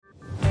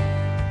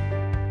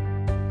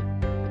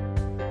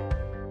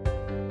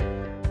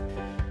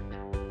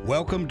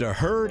Welcome to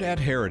Heard at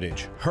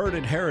Heritage. Heard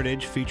at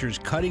Heritage features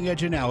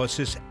cutting-edge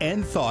analysis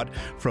and thought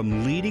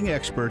from leading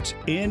experts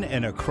in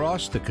and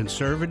across the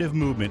conservative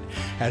movement,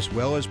 as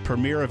well as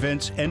premier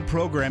events and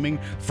programming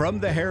from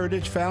the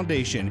Heritage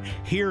Foundation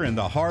here in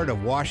the heart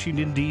of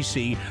Washington,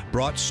 D.C.,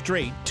 brought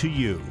straight to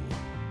you.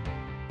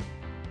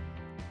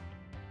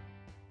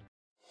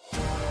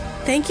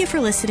 Thank you for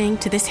listening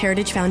to this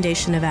Heritage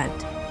Foundation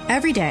event.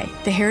 Every day,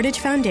 the Heritage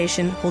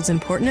Foundation holds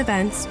important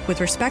events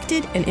with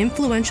respected and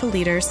influential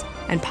leaders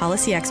and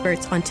policy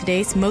experts on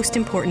today's most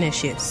important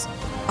issues.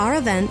 Our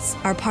events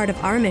are part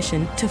of our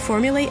mission to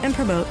formulate and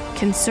promote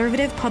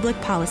conservative public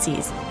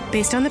policies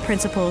based on the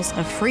principles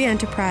of free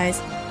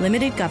enterprise,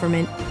 limited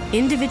government,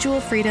 individual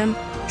freedom,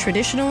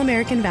 traditional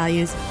American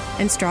values,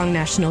 and strong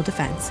national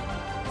defense.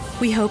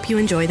 We hope you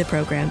enjoy the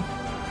program.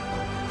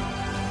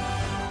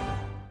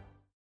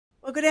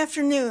 Well, good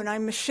afternoon.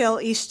 I'm Michelle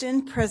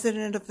Easton,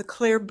 president of the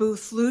Clare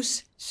Boothe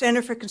Luce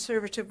Center for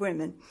Conservative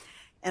Women.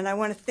 And I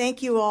want to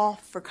thank you all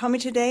for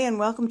coming today and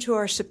welcome to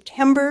our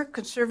September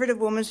Conservative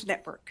Women's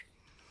Network.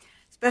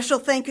 Special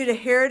thank you to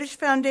Heritage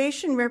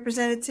Foundation,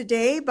 represented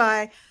today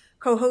by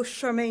co-host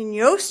Charmaine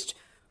Yost,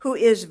 who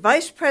is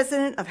vice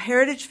president of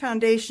Heritage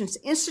Foundation's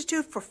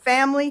Institute for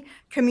Family,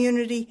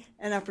 Community,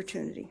 and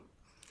Opportunity.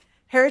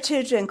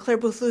 Heritage and Clare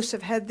Boothe Luce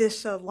have had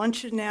this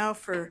luncheon now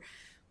for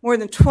more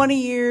than 20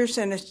 years,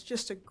 and it's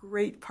just a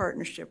great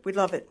partnership. We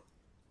love it.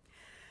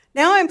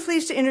 Now I'm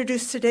pleased to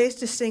introduce today's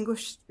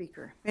distinguished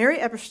speaker, Mary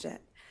Eberstadt.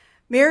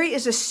 Mary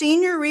is a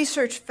senior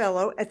research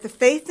fellow at the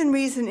Faith and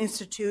Reason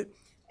Institute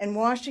in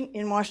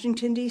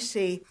Washington,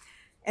 D.C.,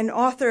 and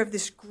author of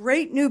this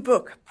great new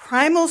book,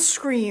 Primal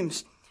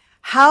Screams: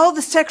 How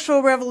the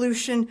Sexual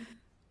Revolution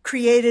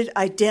Created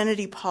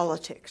Identity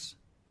Politics,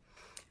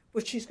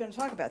 which she's going to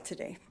talk about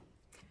today.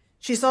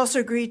 She's also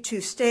agreed to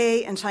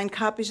stay and sign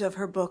copies of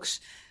her books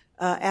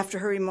after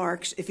her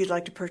remarks if you'd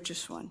like to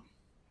purchase one.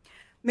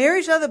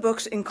 Mary's other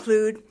books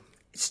include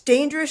It's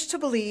Dangerous to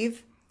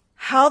Believe,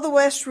 How the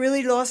West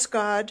Really Lost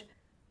God,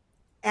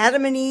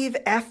 Adam and Eve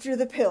After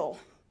the Pill.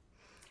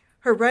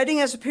 Her writing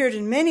has appeared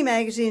in many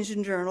magazines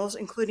and journals,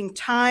 including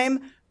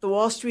Time, The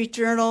Wall Street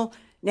Journal,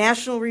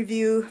 National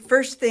Review,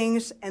 First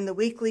Things, and The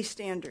Weekly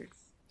Standard.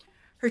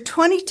 Her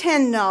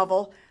 2010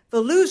 novel,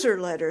 The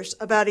Loser Letters,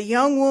 about a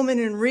young woman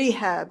in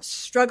rehab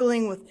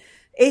struggling with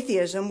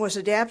atheism, was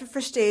adapted for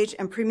stage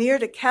and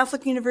premiered at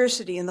Catholic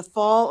University in the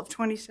fall of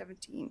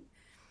 2017.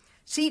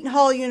 Seton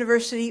Hall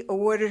University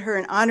awarded her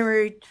an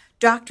honorary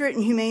doctorate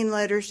in humane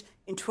letters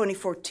in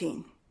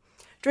 2014.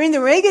 During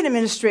the Reagan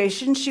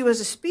administration, she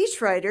was a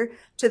speechwriter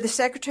to the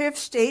Secretary of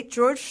State,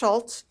 George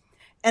Shultz,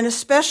 and a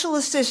special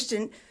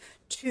assistant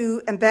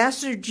to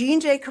Ambassador Jean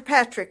J.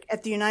 Kirkpatrick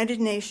at the United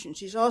Nations.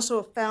 She's also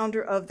a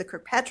founder of the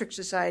Kirkpatrick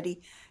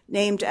Society,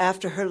 named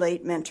after her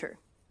late mentor.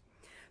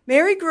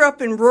 Mary grew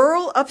up in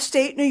rural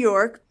upstate New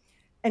York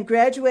and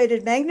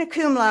graduated magna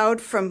cum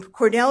laude from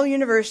Cornell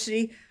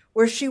University,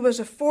 where she was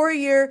a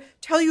 4-year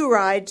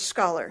Telluride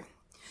scholar.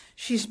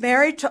 She's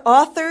married to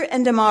author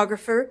and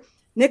demographer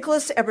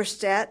Nicholas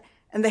Eberstadt,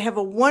 and they have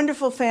a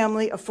wonderful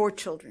family of 4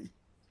 children.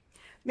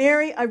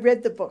 Mary, I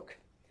read the book.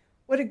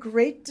 What a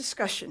great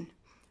discussion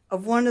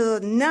of one of the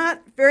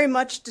not very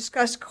much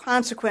discussed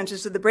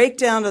consequences of the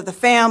breakdown of the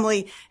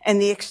family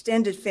and the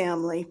extended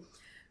family,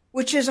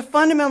 which is a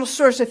fundamental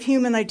source of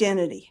human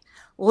identity.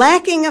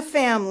 Lacking a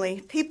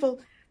family, people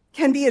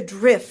can be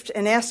adrift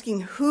and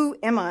asking, who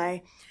am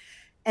I?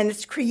 And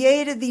it's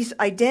created these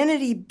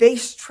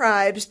identity-based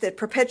tribes that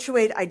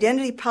perpetuate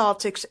identity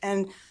politics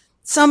and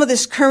some of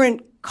this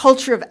current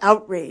culture of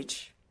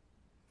outrage.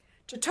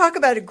 To talk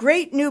about a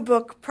great new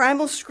book,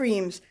 Primal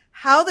Screams: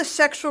 How the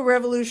Sexual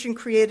Revolution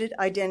Created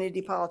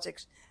Identity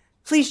Politics,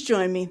 please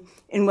join me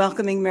in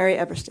welcoming Mary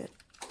Eberstadt.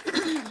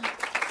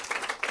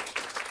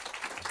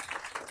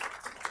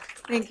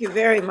 Thank you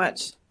very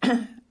much.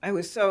 I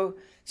was so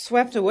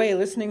swept away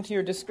listening to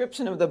your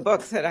description of the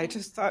book that I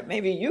just thought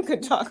maybe you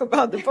could talk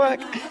about the book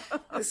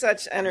with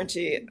such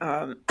energy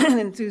and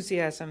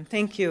enthusiasm.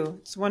 Thank you.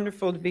 It's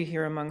wonderful to be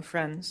here among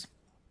friends.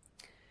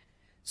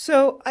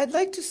 So I'd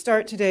like to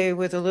start today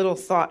with a little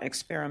thought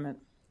experiment.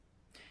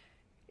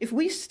 If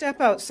we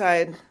step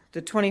outside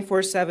the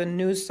 24/7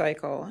 news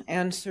cycle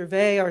and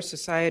survey our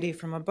society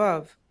from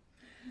above,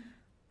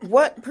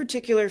 what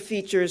particular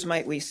features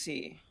might we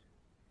see?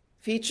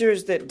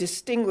 Features that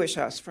distinguish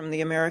us from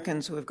the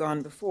Americans who have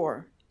gone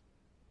before?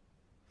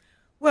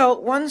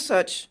 Well, one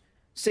such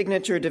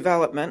signature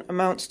development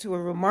amounts to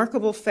a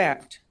remarkable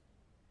fact.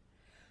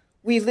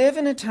 We live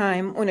in a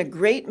time when a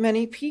great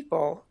many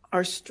people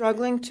are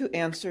struggling to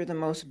answer the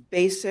most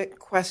basic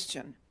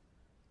question: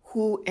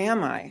 who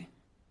am I?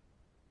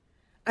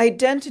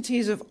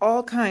 Identities of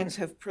all kinds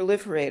have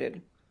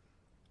proliferated.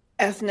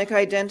 Ethnic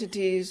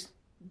identities,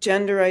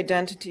 gender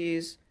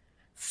identities,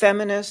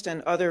 feminist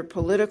and other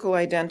political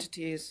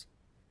identities.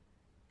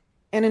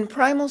 And in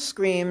Primal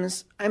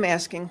Screams, I'm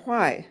asking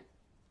why.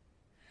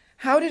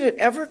 How did it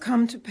ever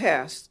come to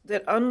pass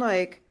that,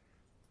 unlike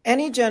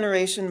any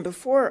generation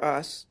before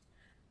us,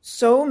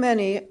 so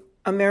many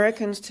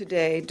Americans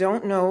today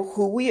don't know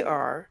who we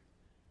are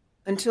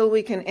until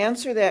we can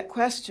answer that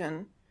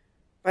question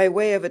by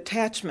way of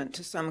attachment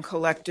to some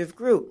collective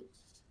group.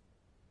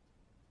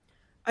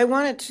 I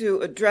wanted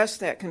to address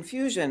that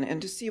confusion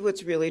and to see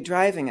what's really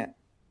driving it.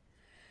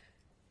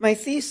 My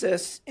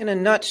thesis, in a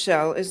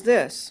nutshell, is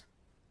this.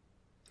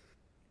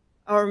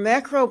 Our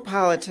macro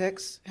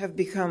politics have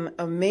become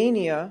a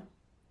mania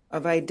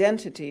of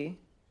identity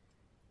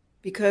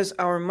because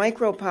our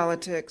micro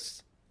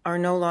politics are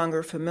no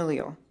longer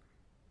familial.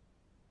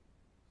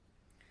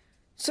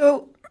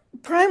 So,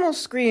 Primal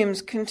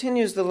Screams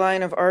continues the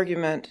line of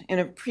argument in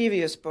a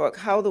previous book,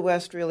 How the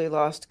West Really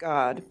Lost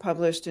God,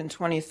 published in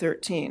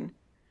 2013.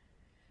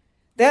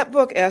 That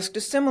book asked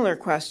a similar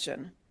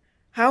question.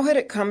 How had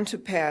it come to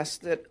pass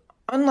that,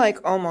 unlike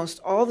almost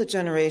all the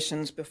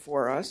generations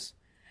before us,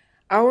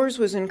 ours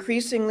was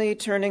increasingly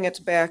turning its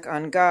back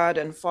on God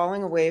and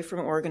falling away from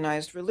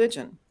organized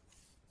religion?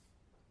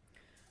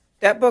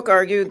 That book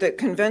argued that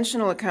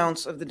conventional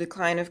accounts of the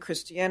decline of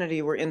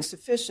Christianity were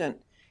insufficient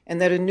and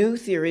that a new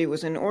theory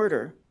was in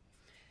order.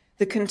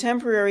 The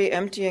contemporary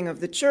emptying of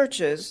the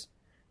churches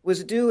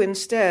was due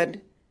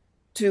instead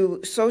to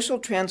social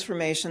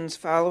transformations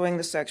following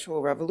the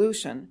sexual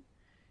revolution.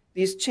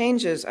 These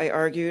changes, I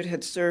argued,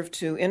 had served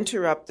to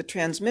interrupt the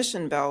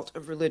transmission belt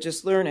of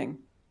religious learning.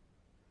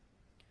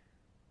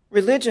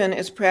 Religion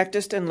is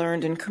practiced and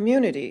learned in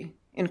community,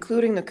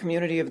 including the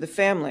community of the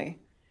family,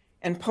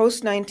 and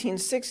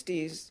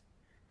post-1960s,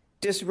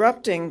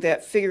 disrupting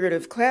that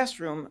figurative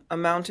classroom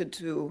amounted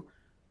to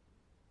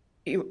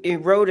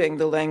eroding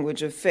the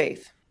language of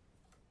faith.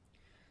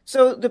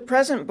 So the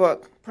present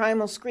book,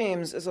 Primal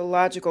Screams, is a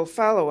logical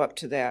follow-up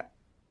to that.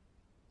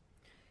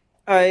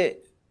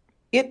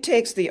 It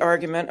takes the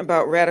argument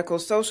about radical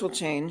social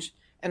change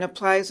and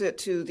applies it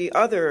to the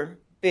other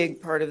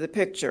big part of the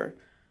picture,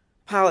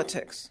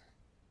 politics.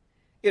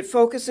 It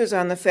focuses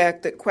on the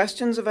fact that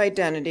questions of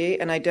identity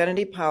and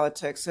identity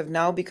politics have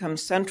now become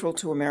central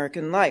to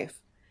American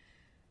life.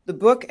 The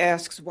book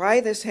asks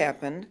why this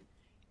happened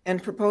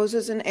and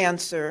proposes an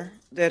answer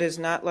that is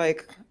not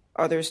like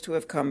others to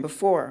have come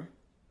before.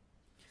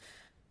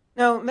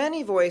 Now,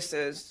 many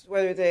voices,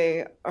 whether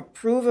they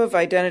approve of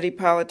identity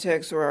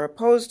politics or are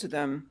opposed to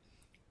them,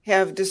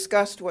 have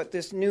discussed what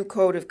this new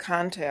code of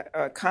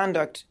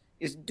conduct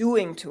is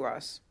doing to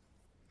us.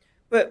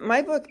 But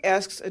my book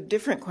asks a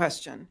different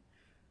question,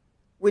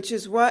 which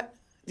is what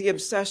the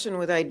obsession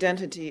with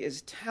identity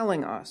is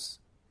telling us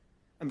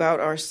about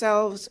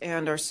ourselves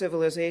and our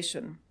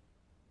civilization.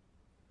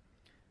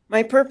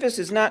 My purpose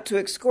is not to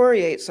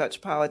excoriate such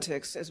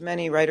politics, as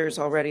many writers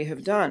already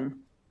have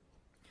done.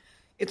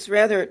 It's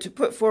rather to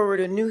put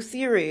forward a new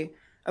theory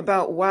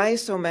about why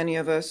so many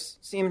of us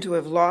seem to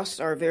have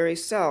lost our very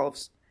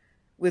selves,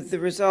 with the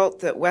result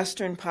that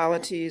Western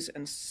polities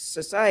and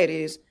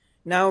societies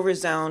now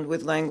resound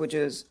with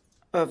languages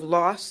of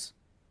loss,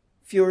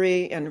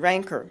 fury, and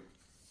rancor.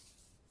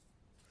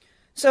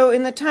 So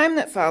in the time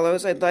that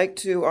follows, I'd like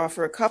to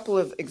offer a couple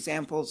of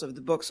examples of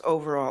the book's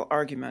overall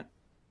argument.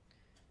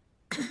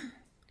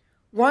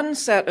 One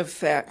set of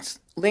facts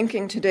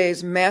linking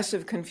today's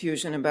massive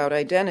confusion about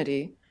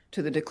identity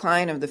to the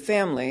decline of the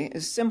family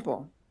is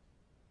simple.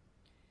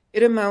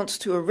 It amounts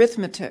to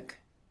arithmetic,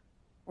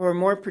 or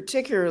more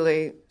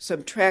particularly,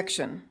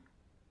 subtraction.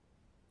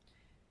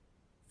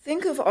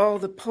 Think of all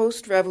the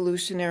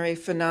post-revolutionary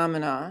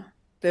phenomena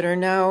that are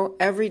now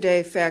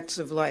everyday facts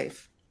of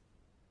life.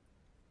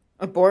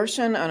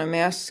 Abortion on a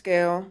mass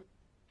scale,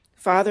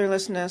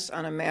 fatherlessness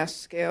on a mass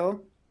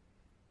scale,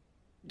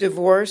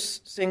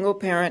 divorce, single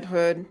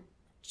parenthood,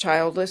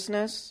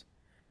 childlessness,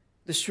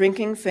 the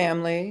shrinking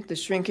family, the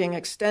shrinking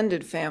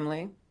extended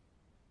family.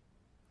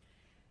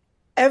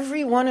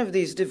 Every one of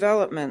these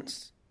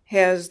developments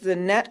has the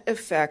net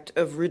effect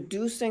of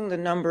reducing the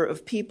number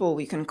of people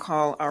we can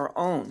call our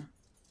own.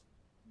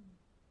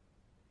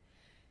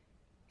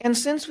 And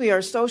since we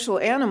are social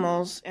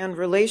animals and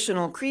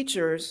relational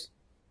creatures,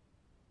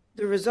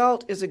 the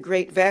result is a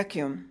great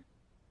vacuum.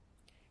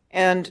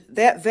 And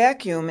that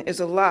vacuum is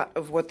a lot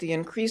of what the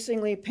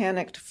increasingly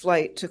panicked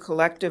flight to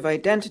collective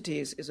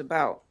identities is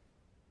about.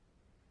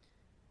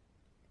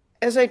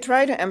 As I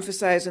try to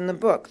emphasize in the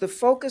book, the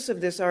focus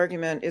of this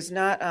argument is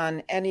not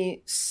on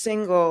any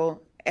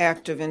single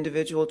act of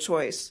individual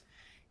choice,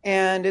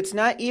 and it's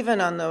not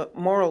even on the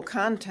moral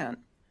content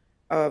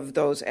of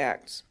those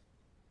acts.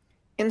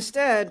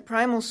 Instead,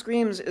 Primal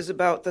Screams is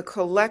about the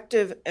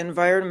collective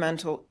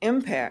environmental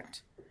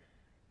impact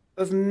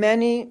of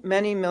many,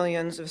 many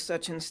millions of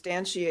such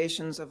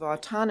instantiations of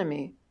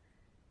autonomy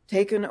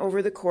taken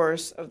over the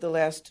course of the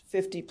last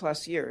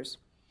 50-plus years.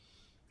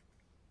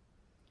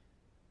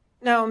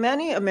 Now,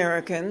 many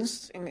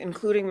Americans,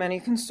 including many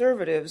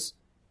conservatives,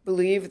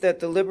 believe that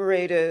the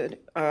liberated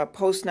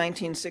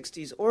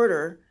post-1960s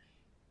order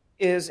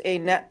is a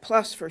net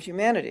plus for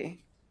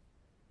humanity.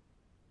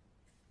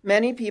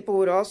 Many people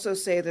would also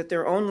say that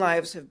their own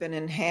lives have been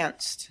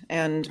enhanced,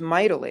 and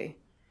mightily,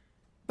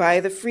 by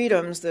the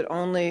freedoms that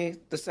only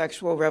the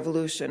sexual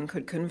revolution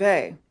could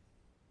convey.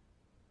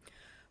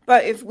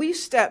 But if we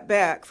step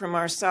back from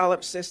our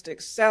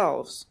solipsistic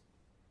selves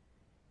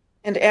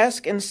and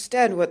ask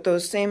instead what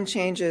those same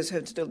changes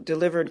have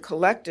delivered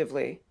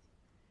collectively,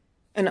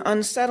 an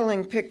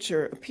unsettling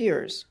picture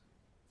appears.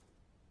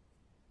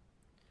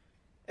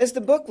 As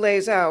the book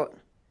lays out,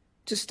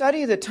 to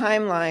study the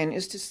timeline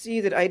is to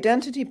see that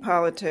identity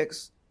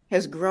politics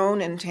has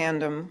grown in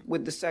tandem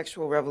with the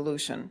sexual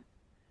revolution.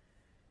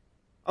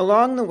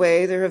 Along the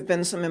way, there have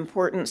been some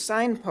important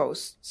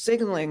signposts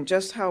signaling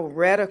just how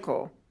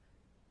radical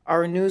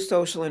our new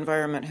social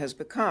environment has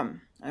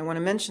become. I want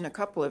to mention a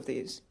couple of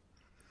these.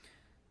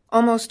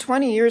 Almost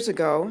 20 years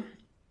ago,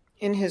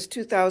 in his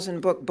 2000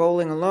 book,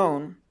 Bowling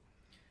Alone,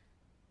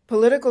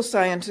 political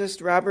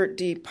scientist Robert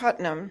D.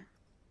 Putnam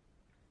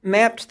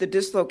mapped the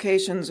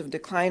dislocations of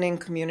declining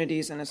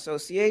communities and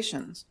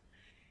associations.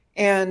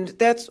 And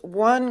that's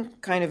one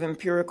kind of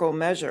empirical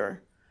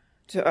measure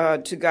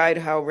to guide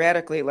how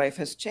radically life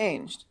has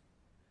changed.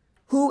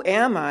 Who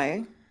am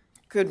I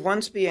could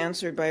once be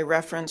answered by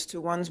reference to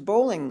one's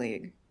bowling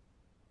league,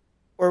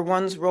 or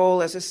one's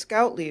role as a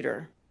scout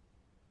leader,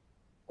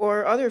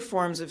 or other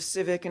forms of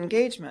civic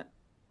engagement.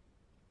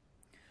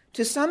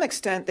 To some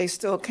extent, they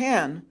still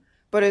can,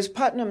 but as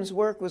Putnam's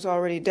work was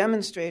already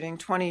demonstrating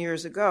 20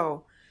 years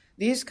ago,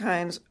 these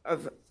kinds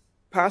of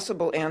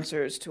possible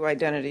answers to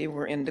identity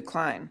were in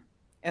decline,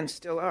 and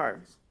still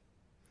are.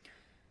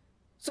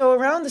 So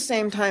around the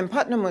same time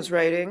Putnam was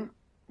writing,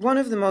 one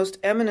of the most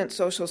eminent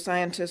social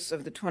scientists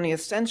of the 20th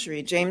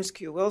century, James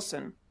Q.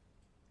 Wilson,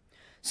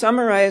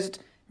 summarized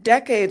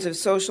decades of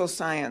social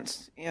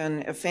science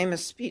in a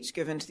famous speech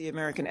given to the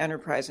American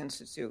Enterprise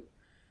Institute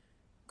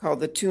called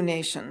The Two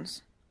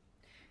Nations.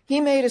 He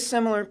made a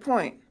similar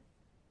point.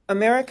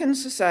 American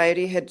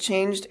society had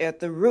changed at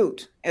the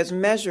root as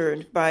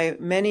measured by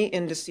many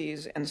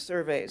indices and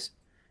surveys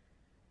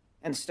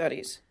and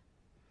studies.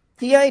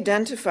 He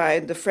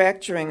identified the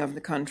fracturing of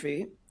the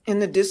country in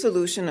the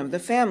dissolution of the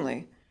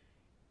family,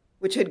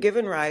 which had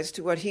given rise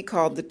to what he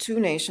called the two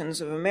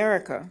nations of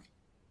America.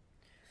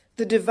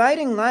 The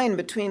dividing line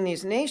between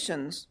these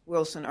nations,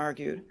 Wilson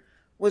argued,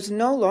 was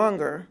no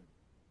longer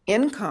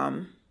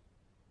income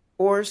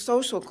or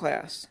social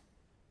class.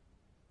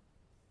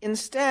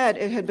 Instead,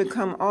 it had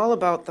become all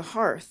about the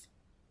hearth.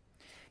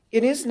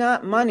 It is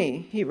not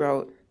money, he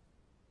wrote,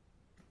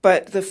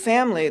 but the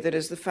family that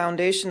is the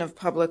foundation of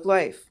public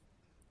life.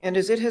 And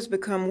as it has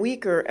become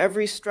weaker,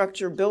 every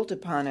structure built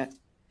upon it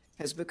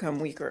has become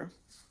weaker.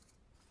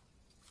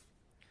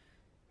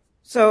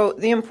 So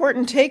the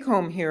important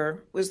take-home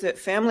here was that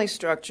family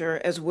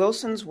structure, as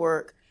Wilson's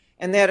work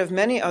and that of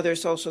many other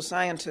social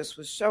scientists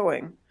was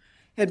showing,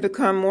 had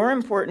become more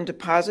important to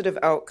positive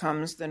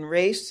outcomes than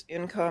race,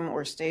 income,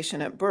 or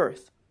station at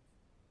birth.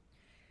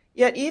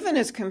 Yet even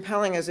as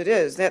compelling as it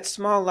is, that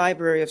small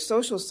library of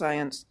social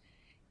science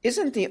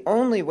isn't the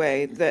only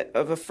way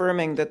of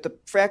affirming that the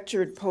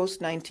fractured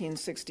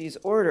post-1960s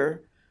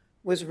order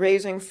was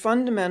raising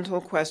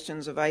fundamental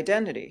questions of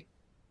identity.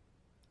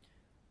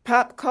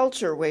 Pop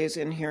culture weighs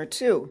in here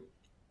too.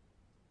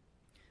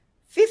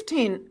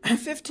 15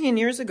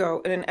 years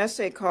ago, in an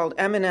essay called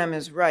Eminem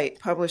is Right,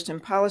 published in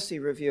Policy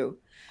Review,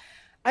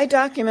 I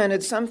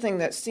documented something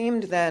that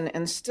seemed then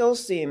and still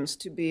seems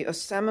to be a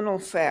seminal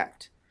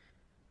fact.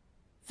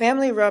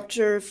 Family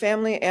rupture,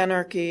 family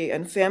anarchy,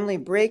 and family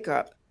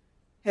breakup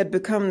had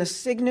become the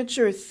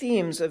signature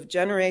themes of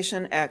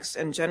Generation X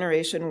and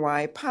Generation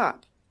Y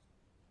pop.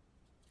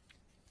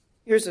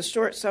 Here's a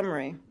short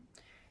summary.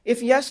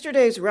 If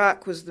yesterday's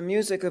rock was the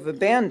music of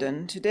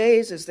abandon,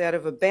 today's is that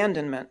of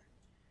abandonment.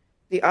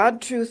 The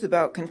odd truth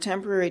about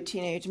contemporary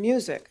teenage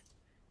music,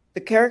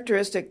 the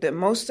characteristic that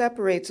most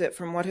separates it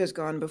from what has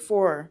gone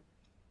before,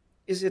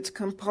 is its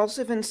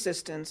compulsive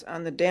insistence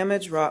on the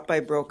damage wrought by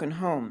broken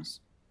homes.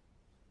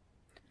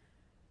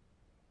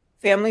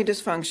 Family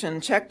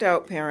dysfunction, checked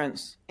out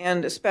parents,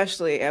 and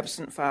especially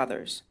absent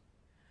fathers.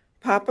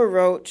 Papa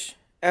Roach,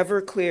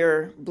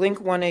 Everclear,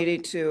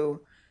 Blink-182,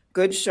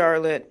 Good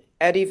Charlotte,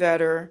 Eddie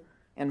Vedder,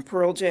 and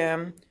Pearl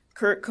Jam,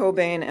 Kurt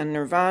Cobain and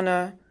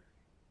Nirvana,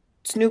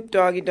 Snoop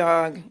Doggy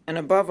Dogg, and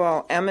above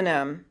all,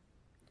 Eminem,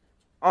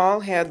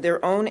 all had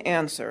their own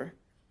answer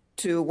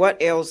to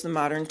what ails the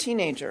modern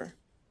teenager.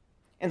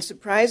 And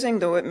surprising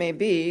though it may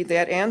be,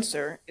 that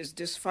answer is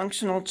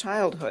dysfunctional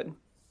childhood.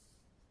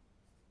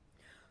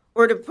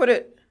 Or to put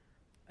it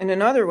in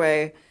another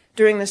way,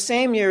 during the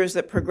same years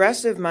that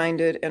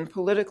progressive-minded and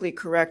politically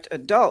correct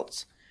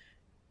adults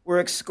were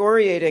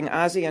excoriating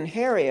Ozzie and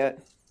Harriet,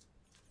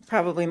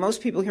 probably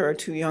most people here are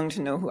too young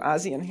to know who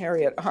Ozzie and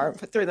Harriet are,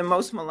 but they're the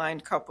most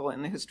maligned couple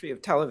in the history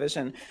of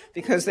television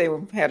because they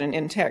had an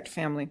intact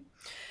family.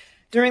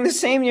 During the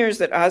same years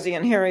that Ozzie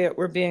and Harriet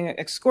were being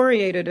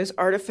excoriated as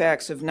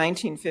artifacts of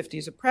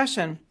 1950s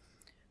oppression,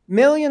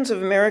 millions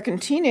of American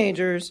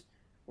teenagers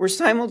were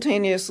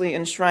simultaneously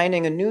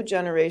enshrining a new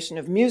generation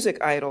of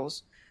music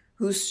idols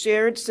whose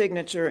shared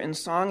signature in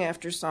song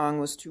after song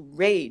was to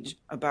rage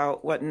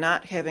about what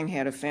not having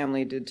had a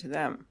family did to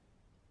them.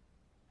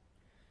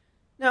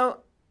 Now,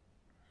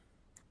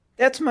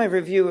 that's my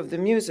review of the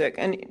music,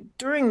 and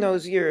during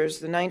those years,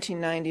 the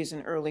 1990s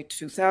and early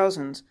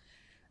 2000s,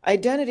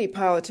 identity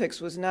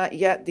politics was not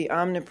yet the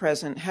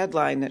omnipresent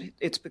headline that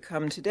it's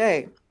become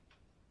today.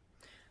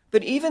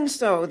 But even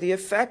so, the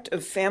effect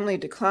of family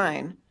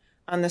decline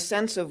on the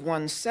sense of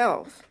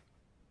oneself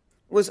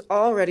was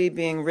already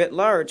being writ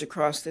large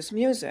across this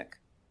music.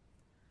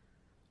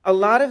 A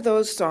lot of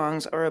those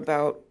songs are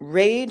about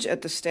rage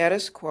at the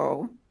status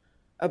quo,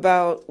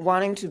 about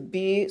wanting to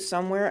be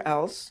somewhere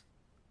else,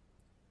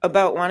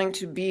 about wanting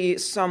to be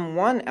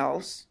someone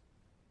else,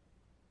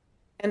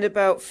 and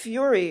about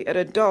fury at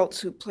adults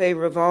who play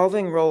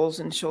revolving roles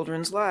in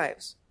children's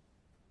lives.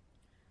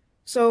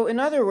 So, in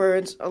other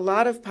words, a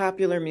lot of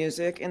popular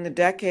music in the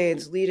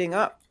decades leading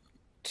up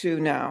to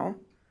now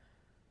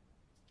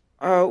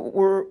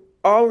were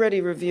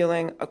already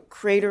revealing a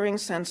cratering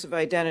sense of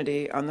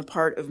identity on the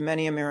part of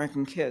many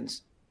American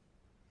kids.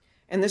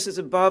 And this is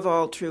above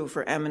all true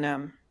for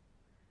Eminem,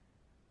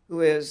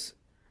 who is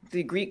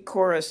the Greek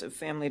chorus of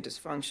family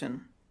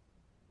dysfunction.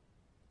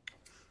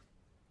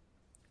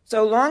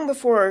 So long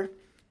before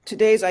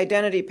today's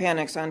identity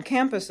panics on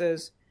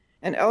campuses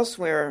and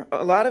elsewhere,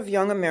 a lot of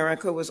young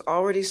America was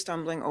already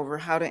stumbling over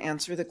how to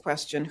answer the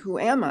question, who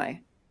am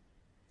I?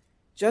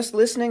 Just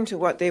listening to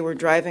what they were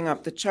driving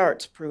up the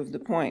charts proved the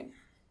point.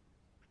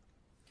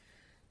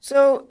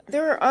 So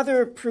there are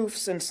other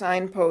proofs and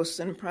signposts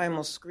and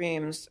primal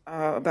screams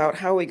about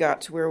how we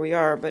got to where we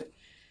are, but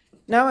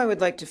now I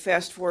would like to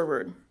fast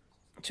forward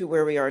to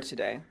where we are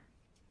today.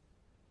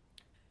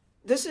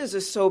 This is a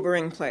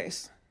sobering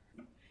place.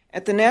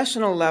 At the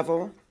national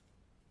level,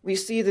 we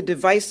see the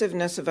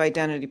divisiveness of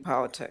identity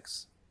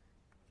politics,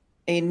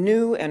 a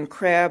new and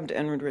crabbed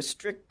and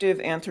restrictive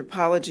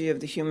anthropology of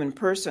the human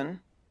person,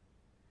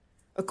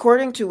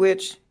 according to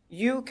which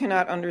you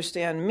cannot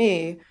understand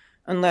me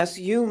unless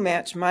you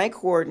match my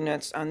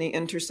coordinates on the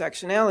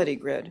intersectionality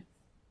grid.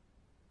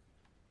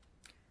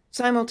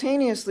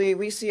 Simultaneously,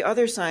 we see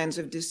other signs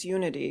of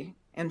disunity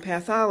and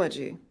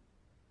pathology,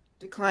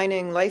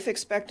 declining life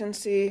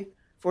expectancy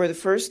for the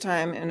first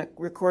time in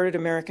recorded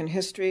American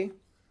history,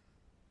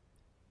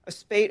 a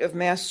spate of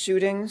mass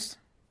shootings,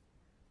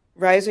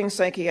 rising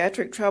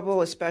psychiatric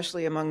trouble,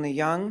 especially among the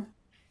young.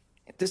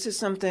 This is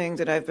something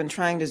that I've been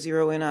trying to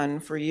zero in on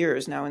for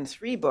years now in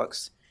 3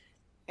 books.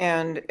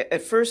 And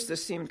at first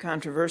this seemed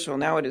controversial.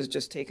 Now it is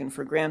just taken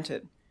for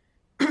granted.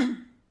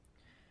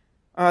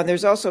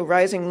 There's also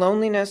rising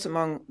loneliness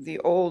among the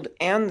old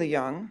and the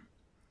young,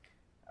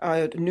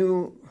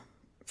 new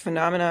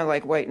phenomena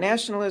like white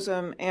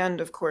nationalism,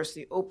 and of course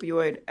the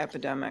opioid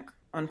epidemic,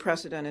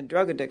 unprecedented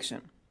drug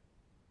addiction.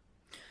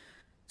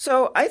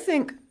 So I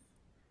think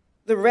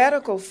the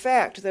radical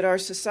fact that our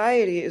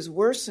society is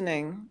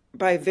worsening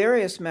by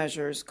various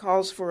measures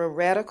calls for a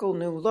radical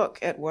new look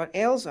at what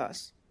ails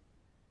us.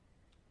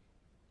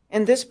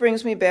 And this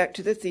brings me back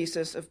to the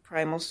thesis of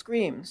Primal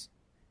Screams.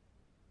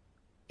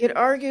 It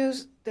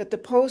argues that the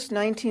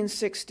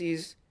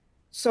post-1960s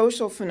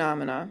social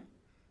phenomena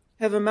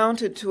have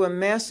amounted to a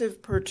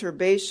massive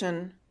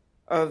perturbation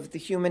of the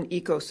human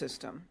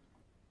ecosystem,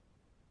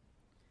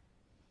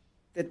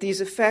 that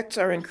these effects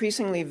are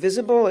increasingly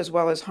visible as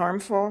well as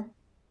harmful,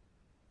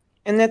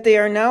 and that they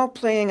are now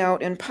playing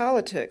out in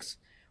politics,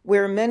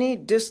 where many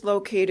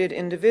dislocated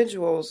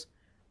individuals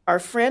are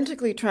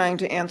frantically trying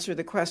to answer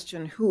the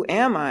question, who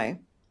am I,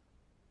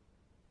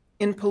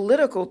 in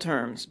political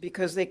terms,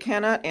 because they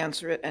cannot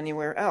answer it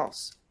anywhere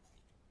else.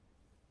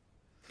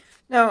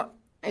 Now,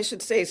 I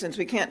should say, since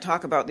we can't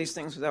talk about these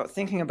things without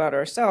thinking about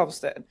ourselves,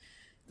 that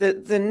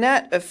the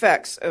net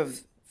effects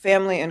of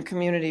family and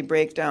community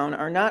breakdown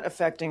are not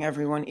affecting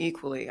everyone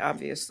equally,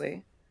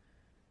 obviously.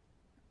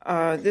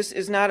 This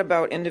is not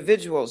about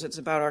individuals, it's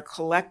about our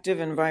collective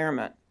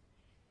environment.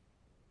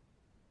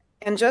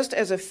 And just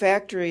as a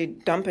factory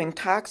dumping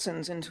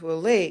toxins into a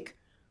lake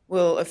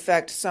will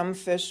affect some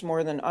fish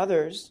more than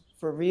others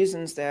for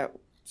reasons that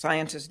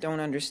scientists don't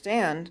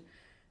understand,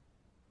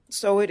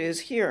 so it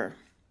is here.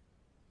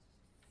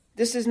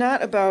 This is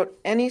not about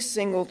any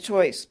single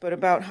choice, but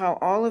about how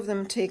all of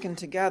them taken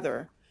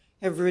together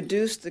have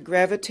reduced the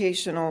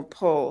gravitational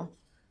pull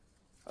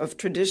of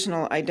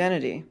traditional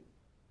identity.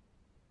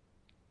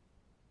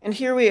 And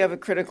here we have a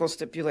critical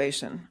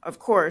stipulation. Of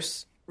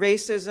course,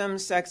 racism,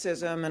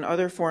 sexism, and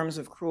other forms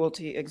of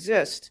cruelty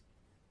exist.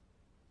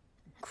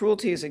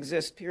 Cruelties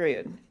exist,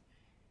 period.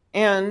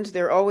 And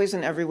they're always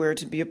and everywhere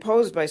to be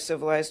opposed by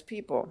civilized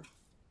people.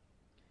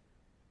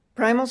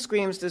 Primal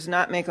Screams does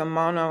not make a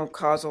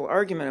monocausal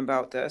argument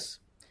about this.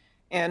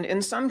 And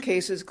in some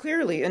cases,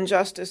 clearly,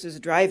 injustice is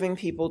driving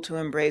people to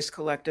embrace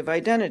collective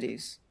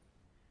identities.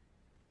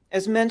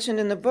 As mentioned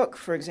in the book,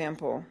 for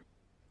example,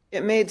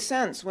 it made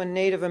sense when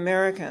Native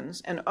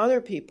Americans and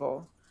other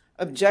people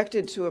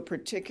objected to a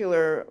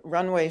particular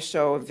runway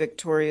show of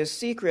Victoria's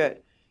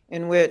Secret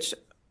in which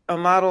a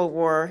model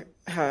wore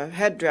a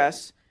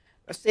headdress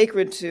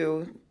sacred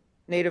to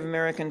Native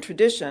American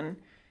tradition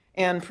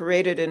and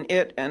paraded in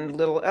it and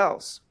little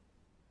else.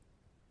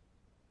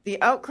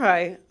 The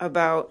outcry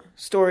about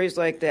stories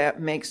like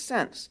that makes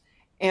sense,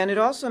 and it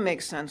also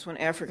makes sense when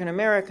African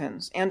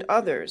Americans and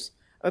others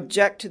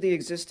object to the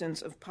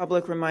existence of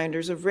public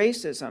reminders of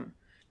racism,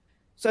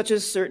 such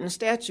as certain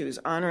statues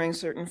honoring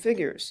certain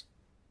figures.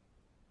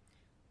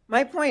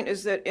 My point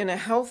is that in a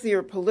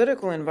healthier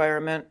political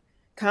environment,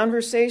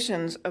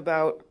 conversations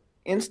about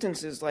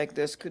instances like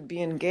this could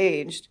be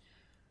engaged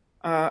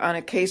on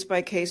a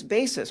case-by-case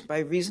basis by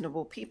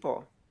reasonable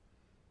people.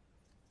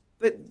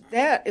 But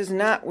that is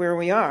not where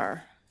we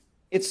are.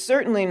 It's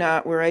certainly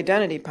not where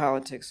identity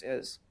politics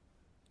is.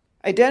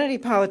 Identity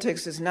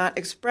politics is not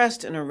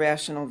expressed in a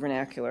rational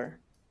vernacular.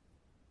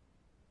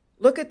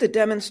 Look at the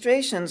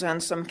demonstrations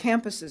on some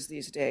campuses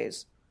these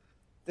days.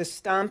 The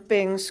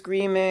stomping,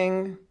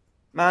 screaming,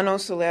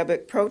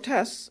 monosyllabic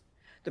protests,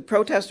 the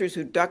protesters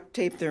who duct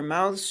tape their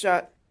mouths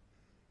shut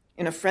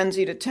in a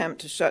frenzied attempt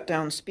to shut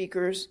down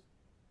speakers.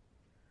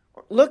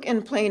 Look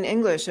in plain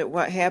English at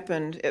what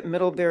happened at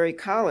Middlebury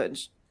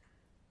College.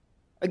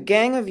 A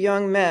gang of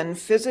young men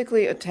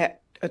physically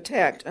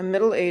attacked a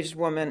middle-aged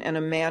woman and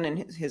a man in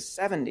his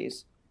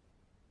 70s.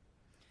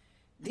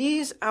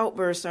 These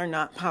outbursts are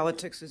not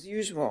politics as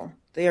usual.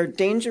 They are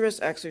dangerous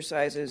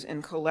exercises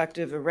in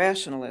collective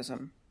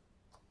irrationalism.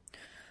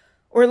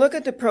 Or look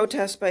at the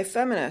protests by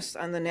feminists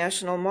on the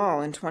National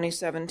Mall in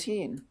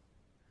 2017,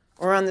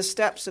 or on the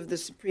steps of the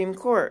Supreme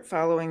Court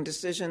following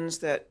decisions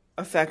that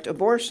affect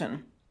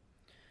abortion.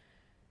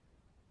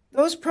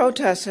 Those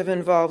protests have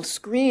involved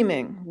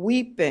screaming,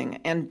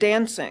 weeping, and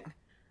dancing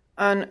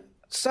on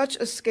such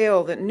a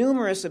scale that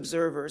numerous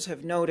observers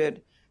have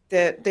noted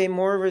that they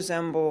more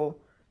resemble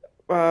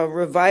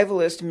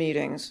revivalist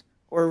meetings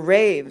or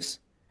raves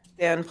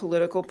than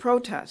political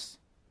protests.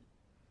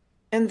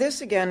 And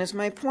this, again, is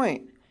my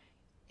point.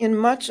 In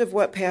much of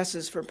what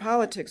passes for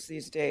politics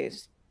these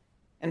days,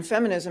 and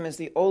feminism is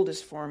the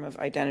oldest form of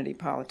identity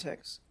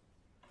politics,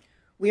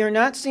 we are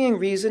not seeing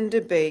reasoned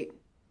debate,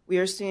 we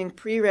are seeing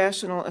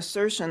pre-rational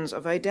assertions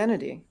of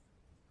identity.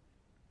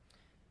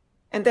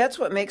 And that's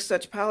what makes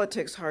such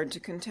politics hard to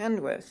contend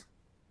with,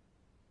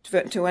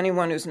 to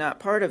anyone who's not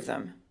part of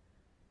them.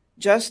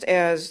 Just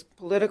as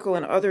political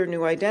and other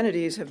new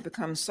identities have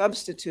become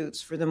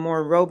substitutes for the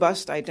more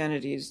robust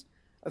identities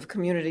of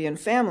community and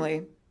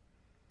family,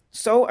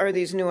 so are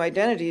these new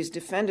identities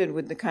defended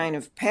with the kind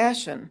of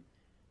passion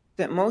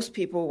that most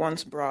people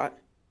once brought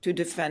to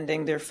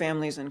defending their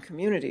families and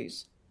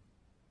communities.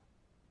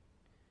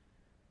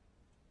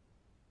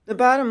 The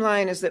bottom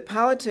line is that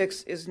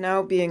politics is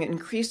now being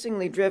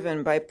increasingly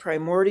driven by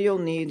primordial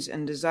needs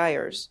and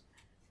desires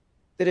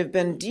that have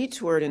been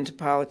detoured into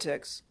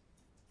politics,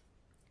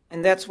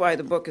 and that's why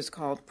the book is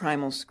called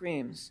Primal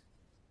Screams.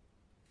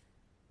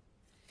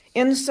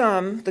 In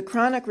sum, the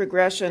chronic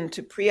regression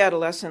to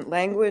pre-adolescent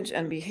language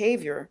and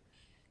behavior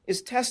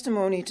is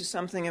testimony to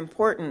something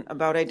important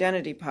about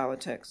identity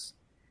politics,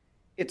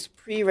 its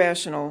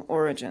pre-rational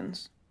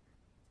origins.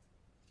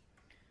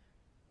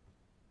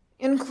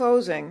 In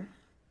closing,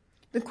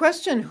 the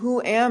question,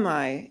 who am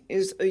I,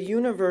 is a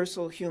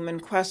universal human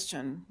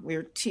question.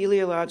 We're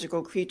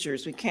teleological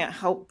creatures. We can't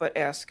help but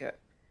ask it.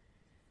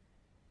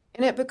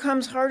 And it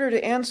becomes harder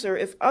to answer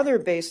if other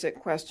basic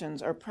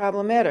questions are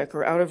problematic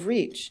or out of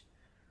reach.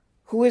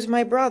 Who is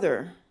my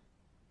brother?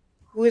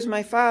 Who is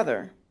my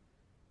father?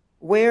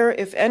 Where,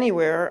 if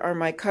anywhere, are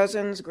my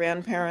cousins,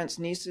 grandparents,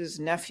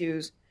 nieces,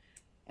 nephews,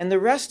 and the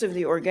rest of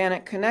the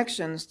organic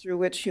connections through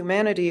which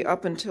humanity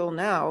up until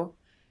now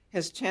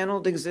has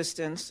channeled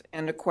existence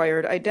and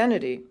acquired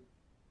identity?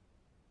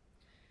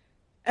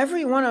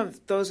 Every one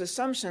of those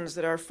assumptions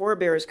that our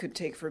forebears could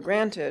take for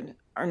granted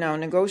are now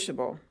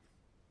negotiable.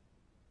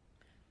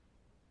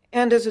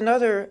 And as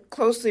another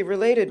closely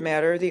related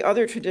matter, the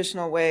other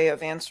traditional way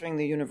of answering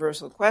the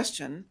universal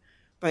question,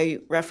 by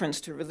reference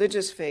to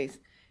religious faith,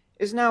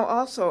 is now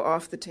also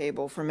off the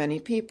table for many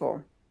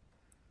people.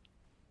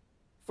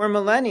 For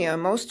millennia,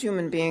 most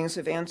human beings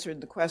have answered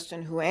the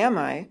question, who am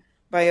I,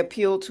 by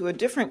appeal to a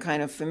different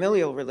kind of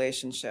familial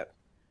relationship.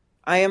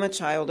 I am a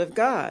child of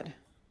God,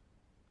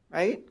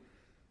 right?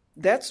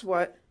 That's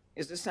what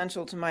is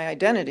essential to my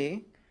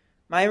identity,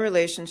 my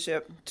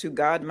relationship to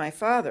God, my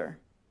Father.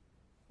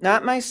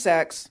 Not my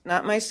sex,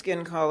 not my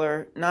skin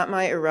color, not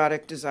my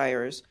erotic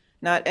desires,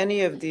 not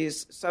any of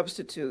these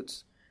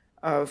substitutes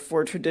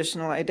for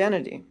traditional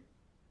identity.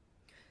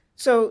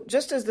 So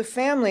just as the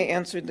family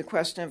answered the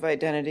question of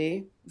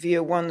identity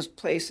via one's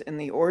place in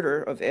the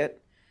order of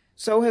it,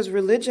 so has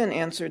religion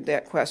answered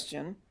that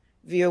question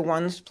via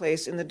one's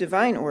place in the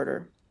divine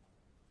order.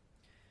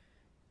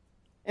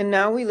 And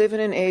now we live in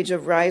an age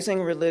of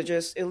rising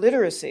religious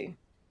illiteracy.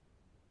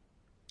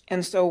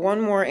 And so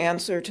one more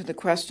answer to the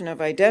question of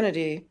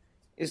identity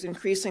is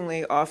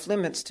increasingly off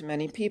limits to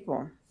many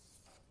people.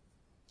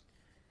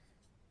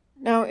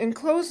 Now, in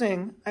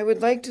closing, I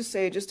would like to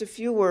say just a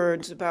few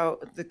words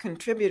about the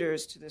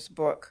contributors to this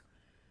book.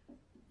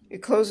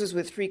 It closes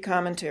with 3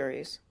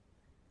 commentaries.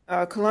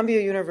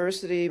 Columbia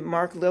University,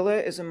 Mark Lilla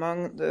is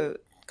among the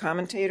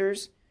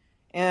commentators,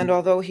 and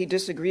although he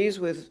disagrees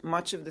with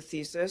much of the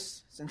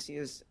thesis, since he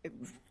is a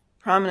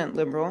prominent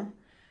liberal,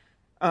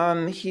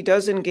 he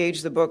does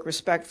engage the book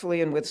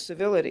respectfully and with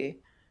civility.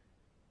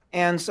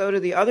 And so do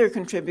the other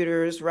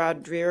contributors,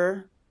 Rod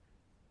Dreher,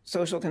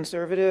 social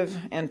conservative,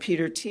 and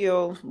Peter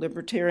Thiel,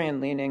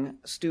 libertarian-leaning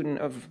student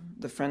of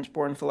the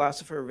French-born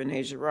philosopher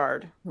René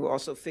Girard, who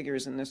also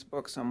figures in this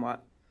book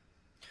somewhat.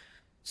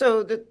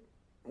 So that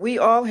we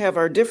all have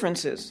our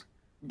differences,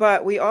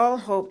 but we all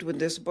hoped with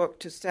this book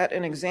to set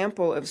an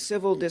example of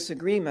civil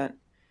disagreement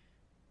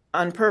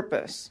on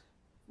purpose.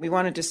 We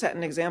wanted to set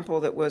an example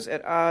that was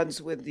at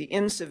odds with the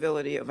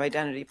incivility of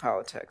identity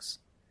politics.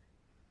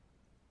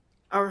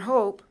 Our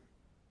hope,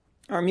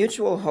 our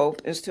mutual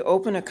hope, is to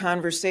open a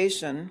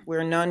conversation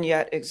where none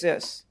yet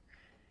exists.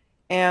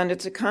 And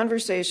it's a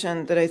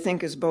conversation that I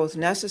think is both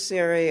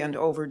necessary and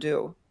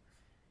overdue.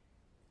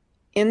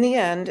 In the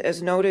end,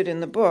 as noted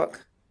in the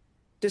book,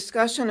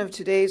 discussion of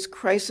today's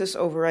crisis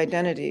over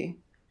identity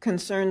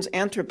concerns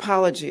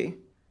anthropology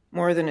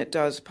more than it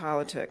does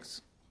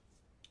politics.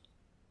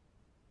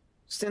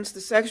 Since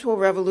the sexual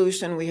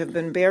revolution, we have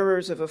been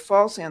bearers of a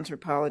false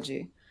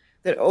anthropology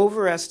that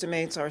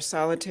overestimates our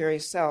solitary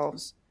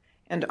selves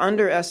and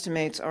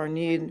underestimates our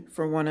need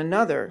for one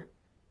another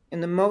in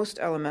the most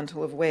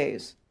elemental of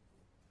ways.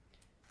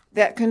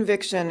 That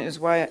conviction is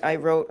why I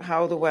wrote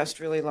How the West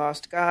Really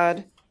Lost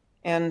God,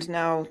 and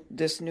now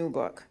this new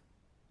book.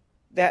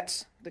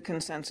 That's the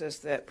consensus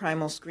that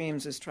Primal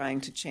Screams is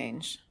trying to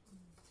change.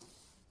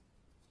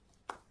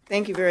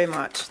 Thank you very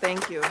much.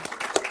 Thank you.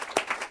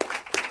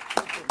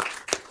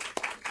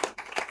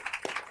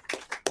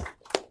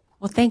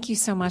 Well, thank you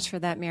so much for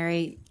that,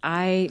 Mary.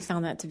 I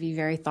found that to be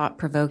very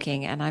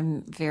thought-provoking, and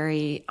I'm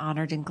very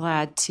honored and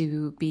glad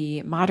to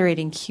be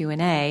moderating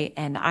Q&A,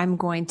 and I'm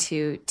going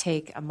to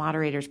take a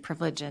moderator's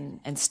privilege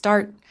and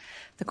start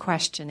the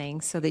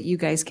questioning so that you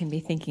guys can be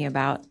thinking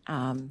about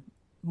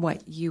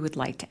what you would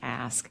like to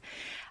ask.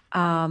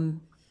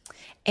 And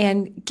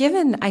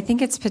given, I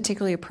think it's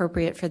particularly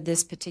appropriate for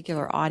this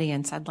particular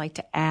audience, I'd like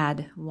to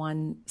add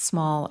one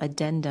small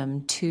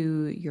addendum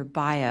to your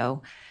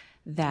bio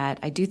that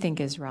I do think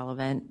is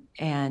relevant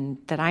and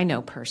that I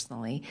know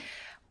personally,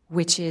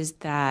 which is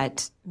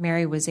that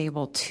Mary was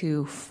able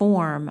to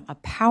form a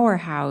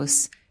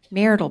powerhouse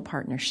marital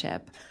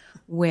partnership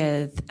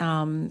with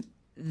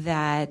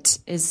that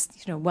is,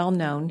 well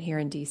known here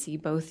in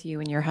DC. Both you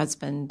and your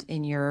husband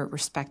in your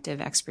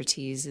respective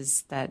expertise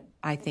is that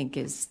I think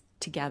is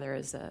together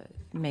as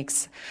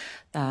makes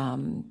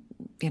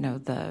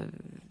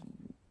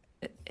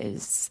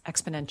is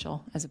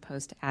exponential as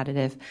opposed to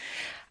additive.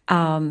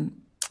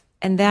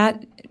 And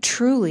that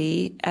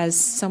truly, as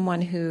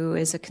someone who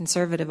is a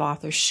conservative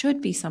author,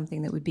 should be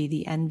something that would be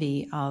the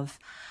envy of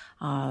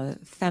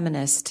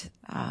feminist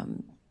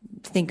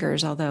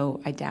thinkers, although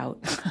I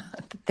doubt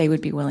that they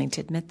would be willing to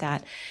admit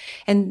that.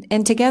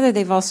 And together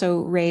they've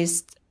also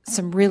raised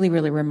some really,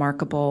 really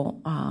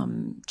remarkable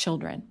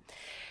children.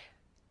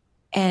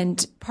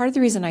 And part of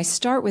the reason I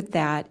start with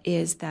that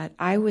is that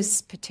I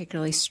was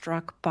particularly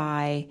struck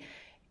by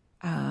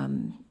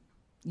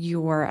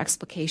your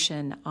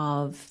explication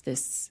of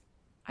this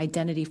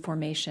identity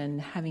formation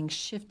having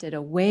shifted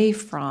away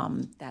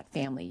from that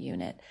family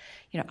unit.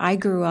 I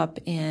grew up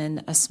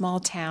in a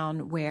small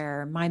town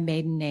where my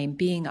maiden name,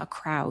 being a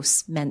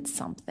Kraus, meant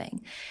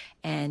something.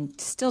 And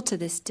still to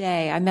this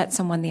day, I met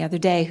someone the other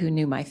day who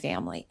knew my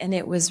family, and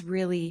it was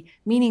really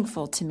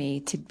meaningful to me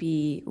to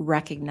be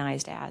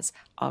recognized as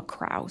a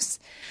Kraus.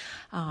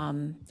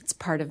 It's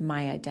part of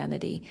my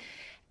identity.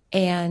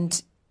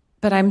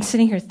 But I'm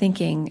sitting here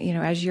thinking,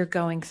 as you're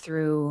going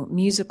through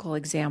musical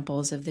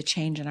examples of the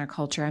change in our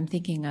culture, I'm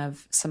thinking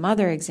of some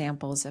other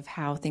examples of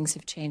how things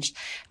have changed.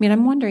 I mean,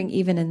 I'm wondering,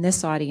 even in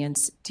this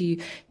audience,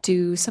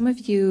 do some of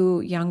you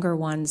younger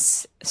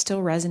ones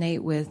still resonate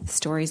with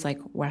stories like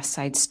West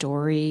Side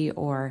Story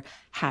or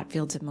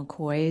Hatfields and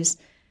McCoys?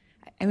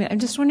 I mean, I'm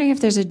just wondering if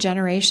there's a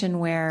generation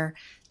where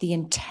the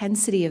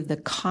intensity of the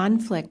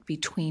conflict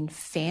between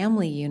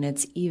family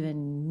units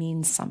even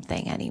means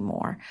something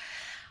anymore.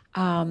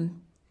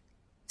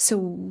 So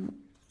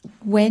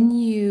when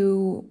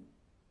you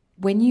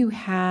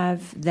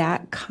have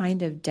that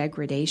kind of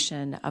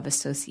degradation of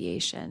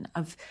association,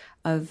 of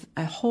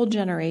a whole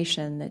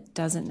generation that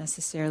doesn't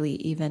necessarily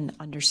even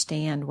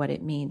understand what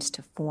it means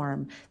to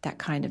form that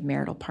kind of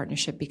marital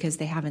partnership because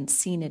they haven't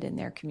seen it in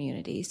their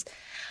communities,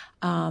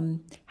 how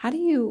do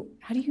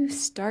you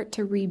start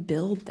to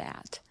rebuild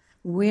that?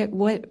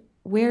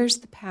 Where's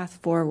the path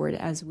forward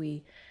as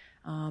we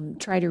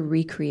try to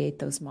recreate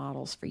those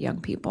models for young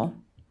people?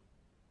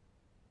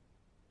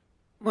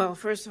 Well,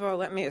 first of all,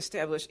 let me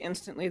establish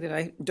instantly that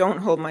I don't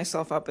hold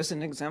myself up as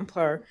an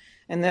exemplar,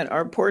 and that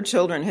our poor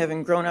children,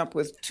 having grown up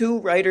with two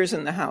writers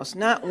in the house,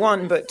 not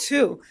one, but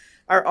two,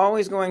 are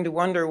always going to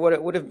wonder what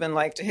it would have been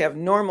like to have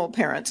normal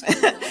parents.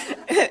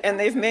 And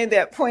they've made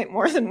that point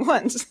more than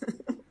once.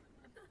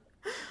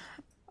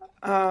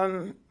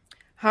 How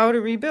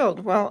to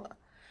rebuild? Well,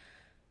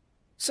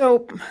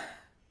 so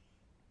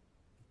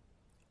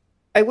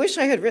I wish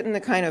I had written the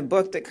kind of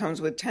book that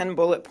comes with 10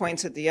 bullet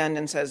points at the end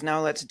and says,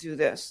 now let's do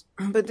this.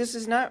 But this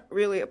is not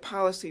really a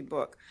policy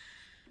book.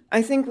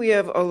 I think we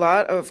have a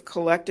lot of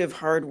collective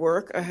hard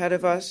work ahead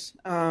of us.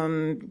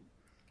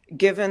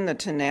 given the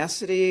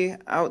tenacity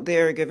out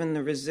there, given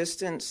the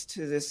resistance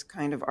to this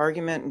kind of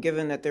argument, and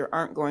given that there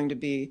aren't going to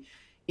be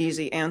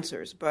easy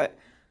answers. But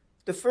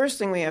the first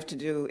thing we have to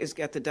do is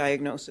get the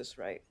diagnosis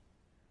right.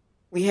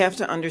 We have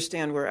to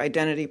understand where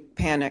identity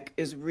panic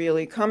is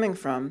really coming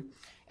from.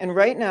 And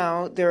right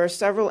now, there are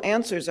several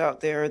answers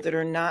out there that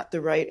are not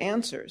the right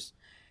answers.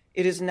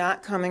 It is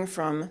not coming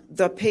from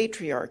the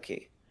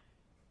patriarchy,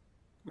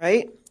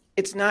 right?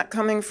 It's not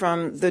coming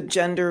from the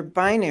gender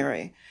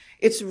binary.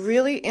 It's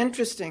really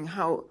interesting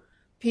how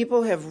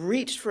people have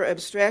reached for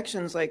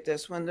abstractions like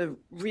this when the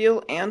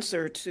real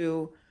answer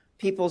to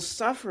people's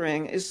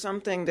suffering is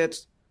something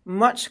that's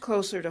much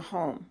closer to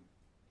home.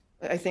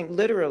 I think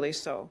literally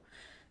so.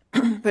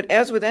 But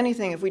as with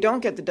anything, if we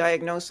don't get the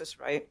diagnosis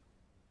right,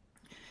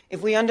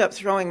 if we end up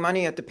throwing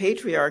money at the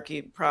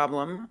patriarchy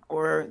problem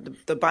or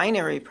the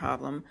binary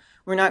problem,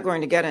 we're not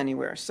going to get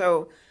anywhere.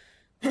 So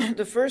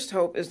the first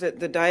hope is that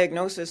the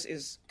diagnosis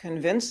is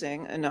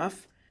convincing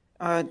enough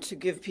to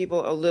give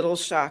people a little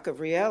shock of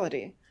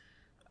reality,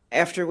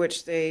 after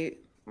which they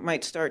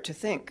might start to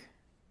think.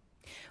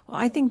 Well,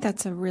 I think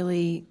that's a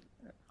really,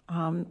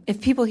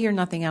 if people hear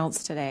nothing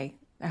else today,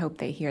 I hope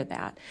they hear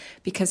that,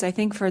 because I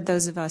think for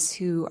those of us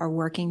who are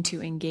working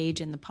to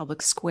engage in the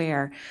public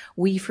square,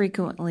 we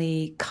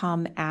frequently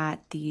come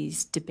at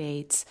these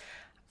debates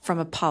from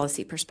a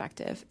policy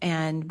perspective,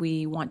 and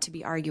we want to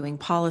be arguing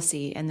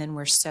policy, and then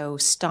we're so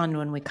stunned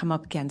when we come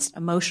up against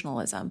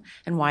emotionalism.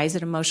 And why is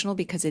it emotional?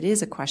 Because it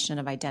is a question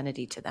of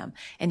identity to them.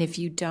 And if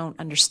you don't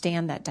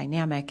understand that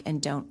dynamic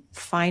and don't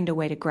find a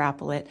way to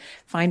grapple it,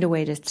 find a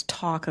way to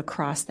talk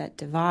across that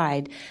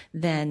divide,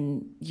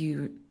 then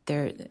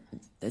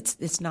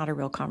it's not a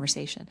real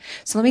conversation.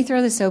 So let me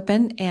throw this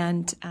open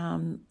and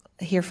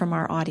hear from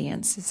our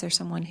audience. Is there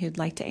someone who'd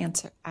like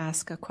to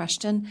ask a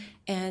question?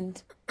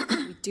 And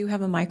we do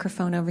have a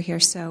microphone over here,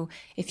 so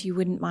if you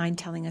wouldn't mind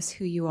telling us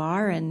who you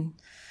are and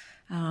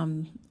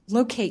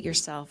locate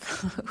yourself.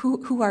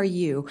 Who are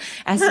you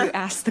as you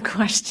ask the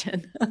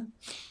question?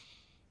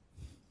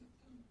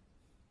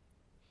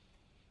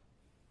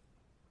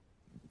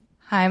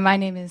 Hi, my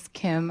name is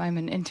Kim. I'm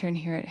an intern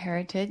here at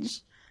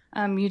Heritage.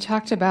 You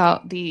talked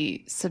about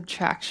the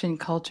subtraction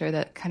culture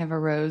that kind of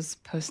arose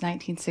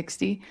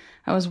post-1960.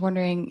 I was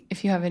wondering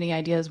if you have any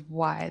ideas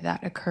why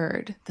that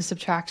occurred, the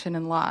subtraction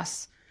and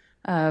loss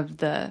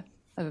of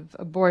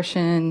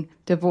abortion,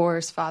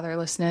 divorce,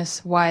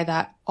 fatherlessness, why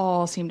that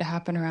all seemed to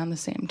happen around the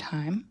same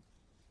time.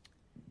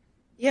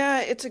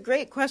 Yeah, it's a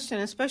great question,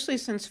 especially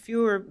since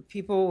fewer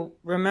people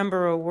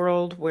remember a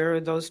world where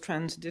those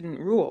trends didn't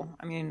rule.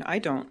 I mean, I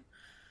don't.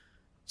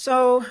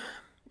 So,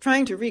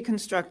 trying to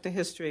reconstruct the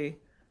history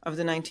of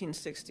the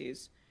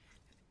 1960s.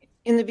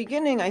 In the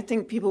beginning, I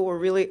think people were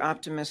really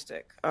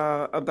optimistic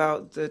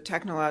about the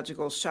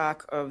technological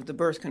shock of the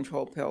birth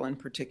control pill in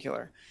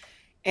particular.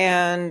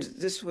 And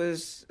this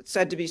was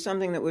said to be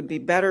something that would be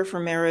better for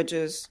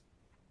marriages,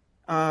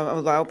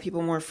 allow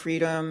people more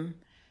freedom.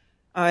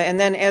 And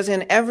then, as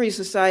in every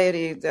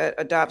society that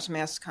adopts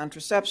mass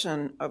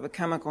contraception of a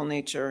chemical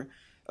nature,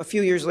 a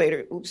few years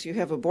later, oops, you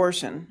have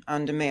abortion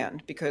on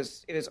demand,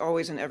 because it is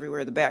always and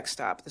everywhere the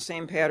backstop. The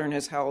same pattern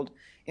is held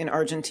in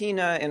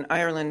Argentina, in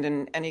Ireland,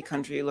 in any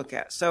country you look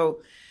at.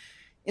 So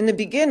in the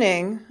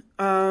beginning,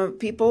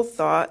 people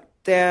thought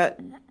that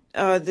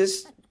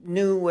this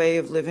new way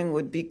of living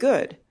would be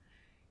good.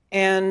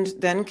 And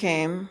then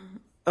came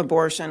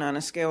abortion on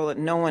a scale that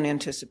no one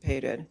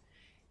anticipated.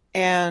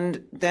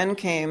 And then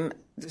came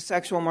the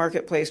sexual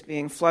marketplace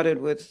being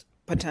flooded with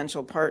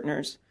potential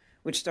partners,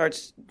 which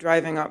starts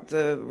driving up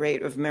the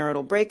rate of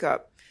marital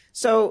breakup.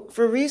 So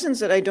for reasons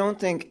that I don't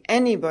think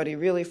anybody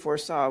really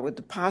foresaw, with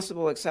the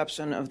possible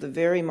exception of the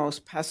very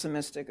most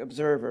pessimistic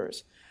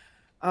observers,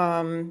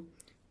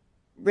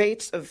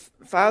 rates of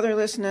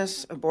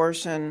fatherlessness,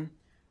 abortion,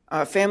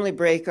 family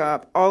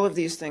breakup, all of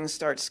these things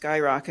start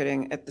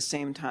skyrocketing at the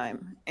same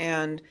time.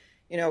 And,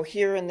 you know,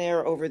 here and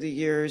there over the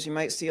years, you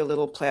might see a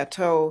little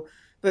plateau,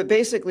 but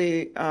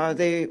basically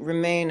they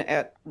remain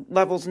at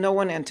levels no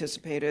one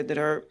anticipated that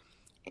are,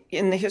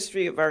 in the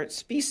history of our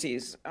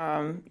species,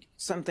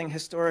 something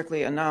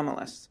historically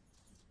anomalous.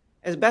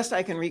 As best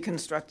I can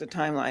reconstruct the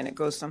timeline, it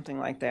goes something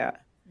like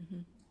that.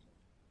 Mm-hmm.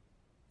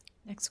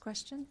 Next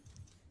question.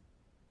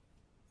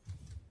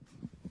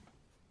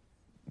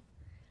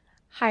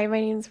 Hi, my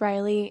name is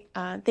Riley.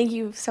 Thank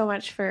you so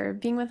much for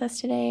being with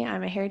us today.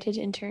 I'm a Heritage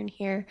intern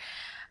here.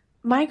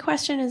 My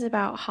question is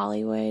about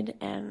Hollywood,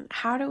 and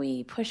how do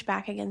we push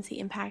back against the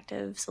impact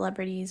of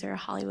celebrities or a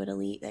Hollywood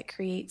elite that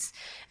creates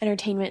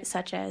entertainment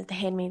such as The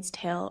Handmaid's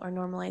Tale or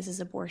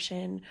normalizes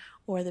abortion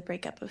or the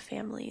breakup of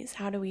families?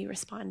 How do we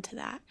respond to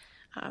that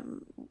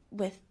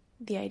with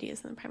the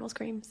ideas in the Primal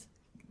Screams?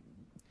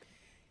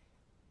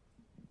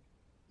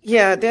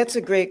 Yeah, that's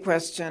a great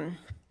question.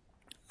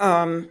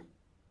 Trying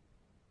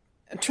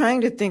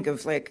to think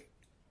of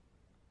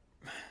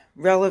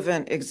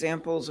relevant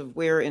examples of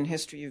where in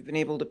history you've been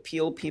able to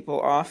peel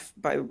people off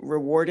by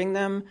rewarding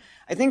them.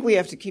 I think we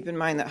have to keep in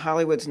mind that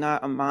Hollywood's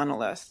not a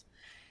monolith.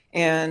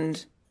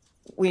 And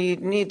we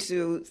need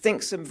to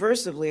think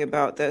subversively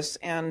about this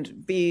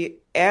and be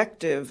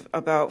active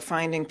about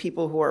finding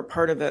people who are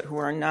part of it who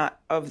are not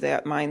of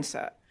that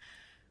mindset,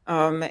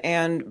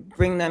 and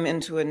bring them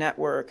into a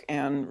network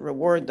and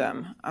reward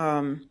them.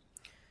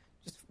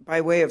 Just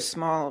by way of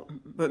small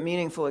but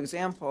meaningful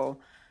example,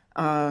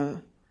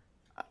 I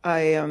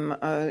am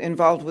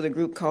involved with a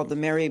group called the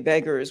Merry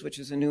Beggars, which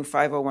is a new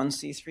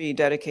 501c3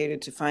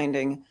 dedicated to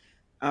finding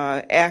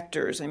young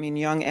actors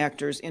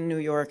in New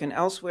York and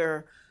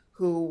elsewhere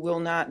who will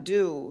not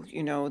do,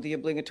 the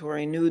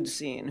obligatory nude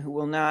scene, who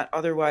will not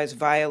otherwise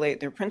violate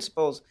their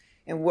principles.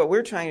 And what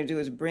we're trying to do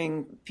is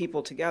bring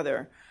people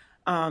together.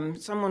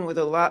 Someone with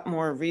a lot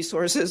more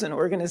resources and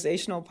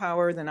organizational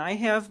power than I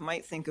have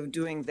might think of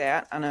doing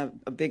that on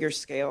a bigger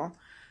scale.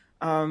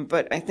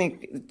 But I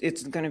think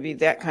it's going to be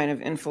that kind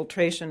of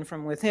infiltration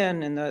from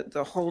within and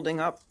the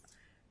holding up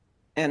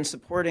and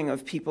supporting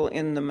of people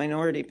in the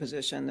minority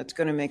position that's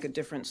going to make a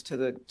difference to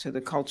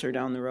the culture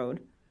down the road.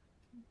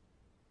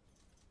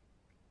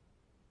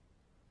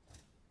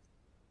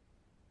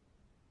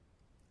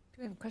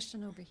 We have a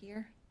question over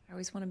here. I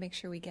always want to make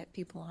sure we get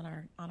people on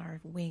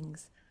our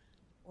wings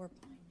or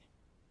behind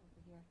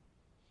over here.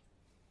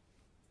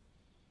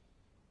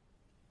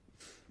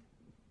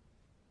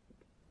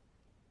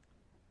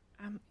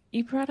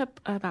 You brought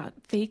up about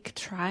fake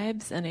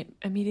tribes, and it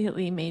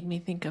immediately made me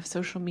think of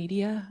social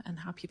media and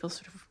how people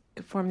sort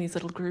of form these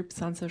little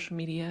groups on social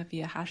media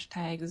via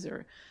hashtags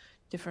or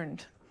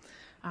different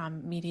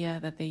media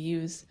that they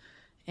use.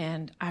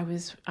 And I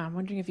was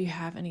wondering if you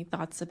have any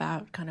thoughts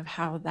about kind of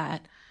how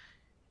that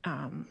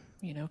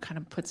kind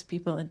of puts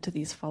people into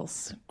these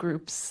false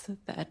groups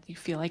that you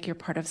feel like you're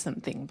part of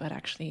something, but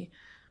actually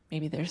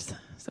maybe there's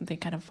something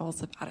kind of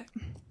false about it.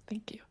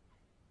 Thank you.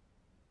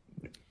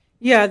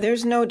 Yeah,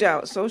 there's no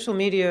doubt. Social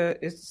media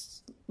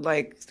is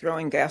like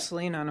throwing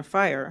gasoline on a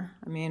fire.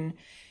 I mean,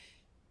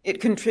 it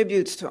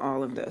contributes to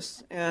all of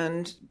this.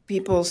 And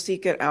people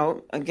seek it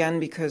out, again,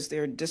 because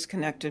they're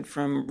disconnected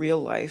from real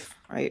life,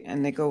 right?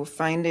 And they go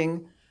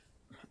finding,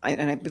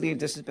 and I believe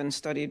this has been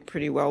studied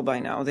pretty well by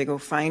now, they go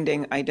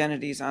finding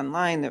identities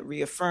online that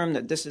reaffirm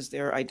that this is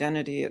their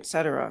identity,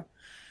 etc.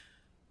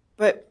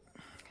 But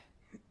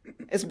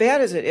as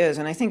bad as it is,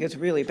 and I think it's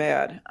really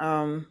bad,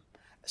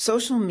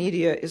 social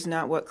media is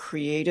not what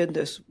created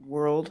this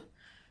world.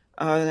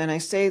 And I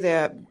say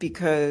that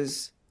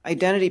because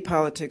identity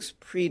politics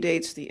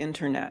predates the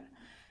internet.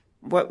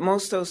 What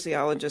most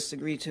sociologists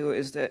agree to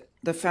is that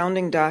the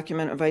founding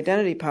document of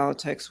identity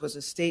politics was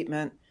a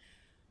statement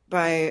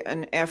by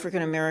an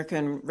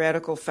African-American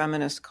radical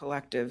feminist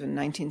collective in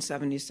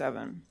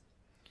 1977.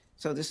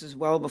 So this is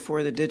well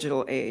before the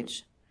digital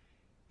age.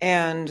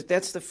 And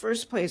that's the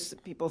first place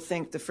that people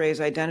think the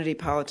phrase identity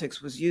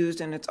politics was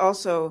used, and it's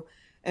also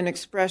an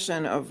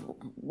expression of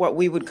what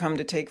we would come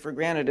to take for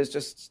granted as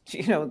just,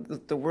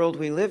 the world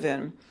we live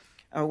in,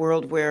 a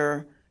world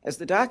where, as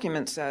the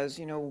document says,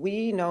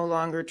 we no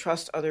longer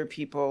trust other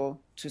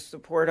people to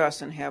support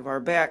us and have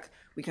our back.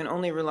 We can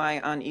only rely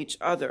on each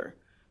other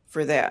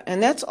for that.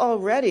 And that's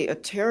already a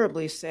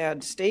terribly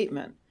sad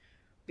statement,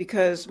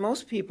 because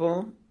most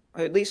people,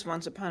 or at least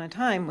once upon a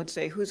time, would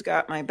say, who's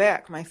got my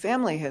back? My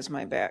family has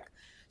my back.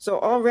 So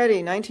already,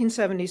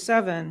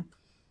 1977,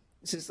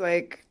 this is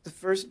like the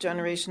first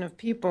generation of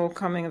people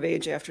coming of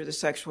age after the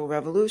sexual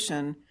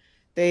revolution.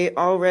 They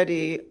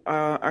already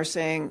are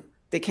saying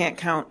they can't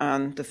count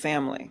on the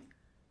family.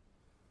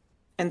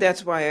 And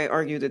that's why I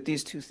argue that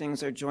these two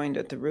things are joined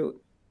at the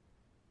root.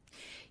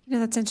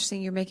 That's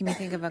interesting. You're making me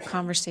think of a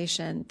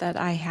conversation that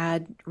I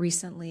had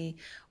recently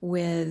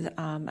with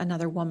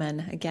another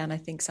woman. Again, I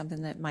think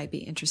something that might be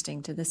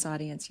interesting to this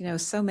audience.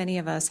 So many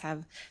of us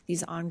have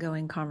these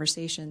ongoing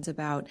conversations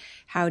about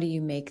how do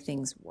you make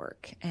things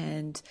work.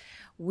 And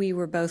we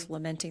were both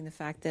lamenting the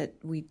fact that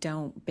we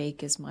don't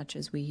bake as much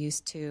as we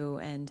used to,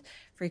 and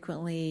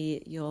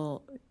frequently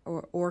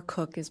or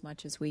cook as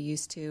much as we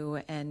used to.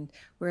 And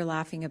we're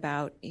laughing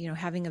about,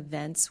 having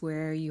events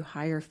where you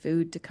hire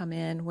food to come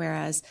in,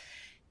 whereas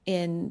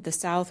in the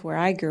South where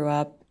I grew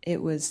up, it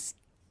was,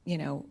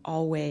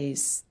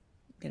 always,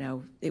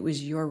 it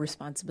was your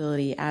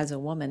responsibility as a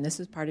woman. This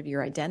was part of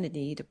your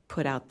identity to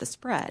put out the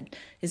spread.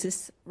 Is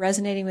this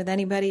resonating with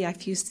anybody? I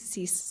used to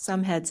see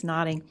some heads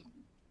nodding.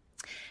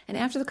 And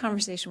after the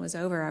conversation was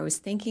over, I was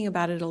thinking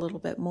about it a little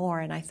bit more,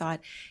 and I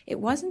thought it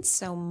wasn't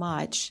so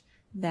much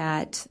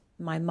that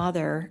my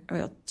mother,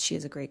 well, she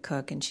is a great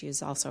cook, and she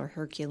is also a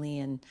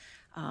Herculean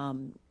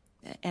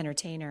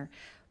entertainer,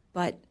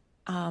 but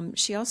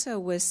she also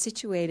was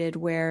situated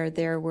where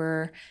there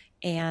were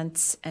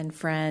aunts and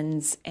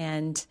friends,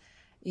 and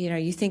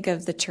you think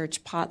of the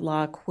church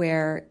potluck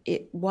where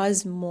there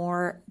was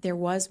more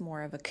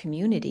of a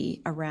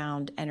community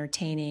around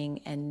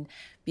entertaining and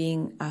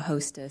being a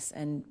hostess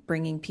and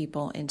bringing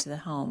people into the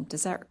home.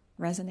 Does that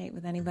resonate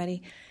with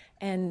anybody?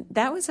 And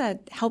that was a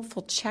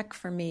helpful check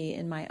for me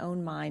in my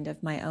own mind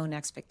of my own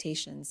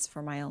expectations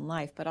for my own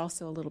life, but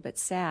also a little bit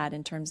sad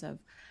in terms of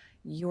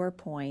your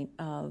point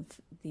of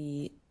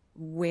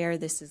where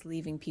this is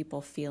leaving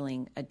people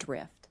feeling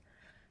adrift.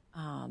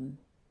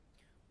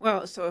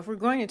 Well, so if we're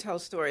going to tell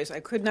stories, I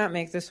could not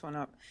make this one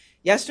up.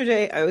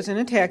 Yesterday, I was in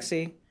a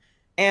taxi,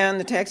 and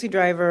the taxi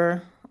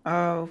driver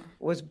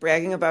was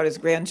bragging about his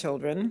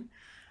grandchildren,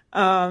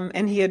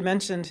 and he had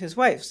mentioned his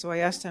wife. So I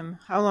asked him,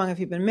 how long have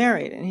you been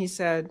married? And he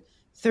said,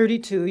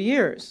 32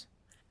 years.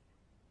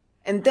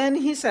 And then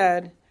he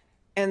said,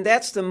 and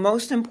that's the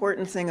most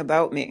important thing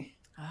about me.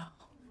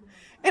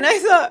 And I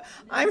thought,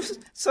 I'm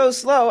so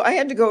slow, I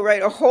had to go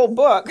write a whole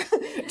book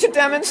to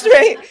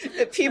demonstrate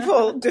that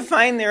people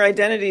define their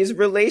identities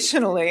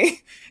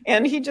relationally.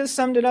 And he just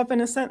summed it up in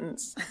a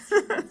sentence.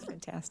 That's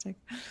fantastic.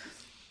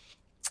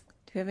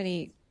 Do you have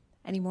any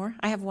more?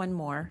 I have one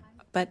more,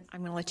 but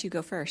I'm going to let you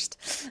go first.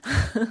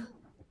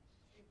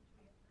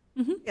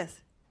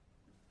 Yes.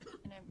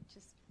 And I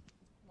just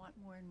want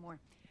more and more.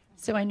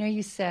 So I know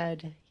you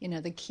said,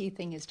 the key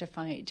thing is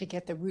to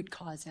get the root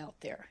cause out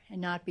there and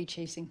not be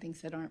chasing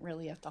things that aren't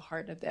really at the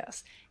heart of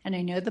this. And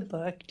I know the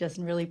book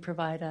doesn't really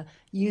provide a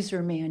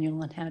user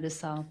manual on how to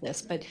solve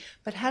this, but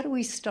how do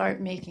we start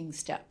making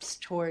steps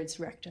towards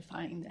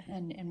rectifying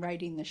and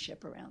righting the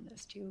ship around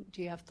this? Do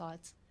you have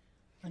thoughts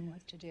on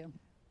what to do?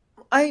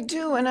 I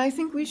do, and I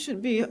think we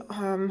should be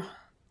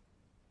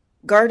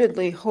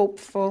guardedly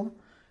hopeful,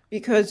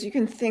 because you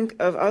can think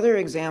of other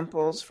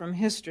examples from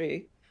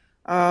history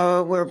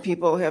where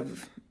people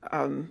have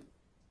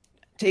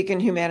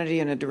taken humanity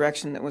in a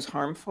direction that was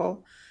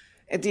harmful.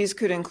 These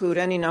could include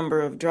any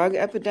number of drug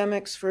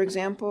epidemics, for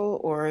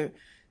example, or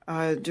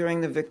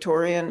during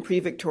the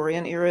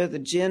pre-Victorian era, the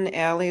gin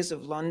alleys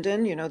of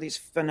London, these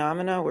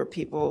phenomena where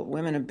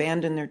women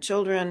abandoned their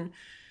children,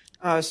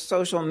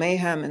 social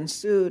mayhem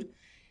ensued.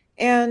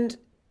 And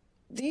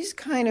these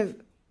kind of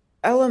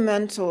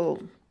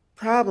elemental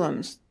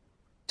problems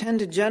tend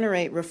to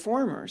generate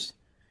reformers.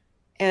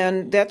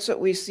 And that's what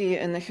we see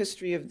in the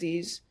history of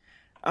these.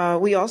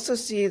 We also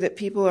see that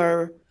people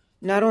are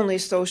not only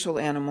social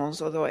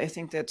animals, although I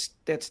think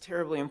that's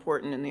terribly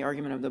important in the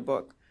argument of the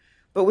book,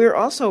 but we're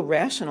also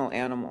rational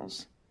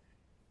animals.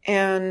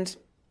 And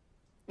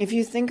if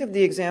you think of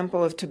the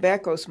example of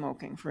tobacco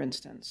smoking, for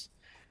instance,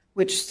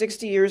 which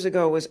 60 years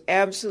ago was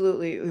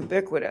absolutely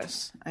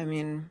ubiquitous. I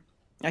mean,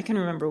 I can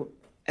remember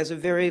as a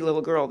very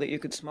little girl that you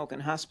could smoke in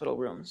hospital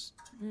rooms.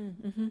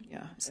 Mm-hmm.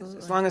 Yeah,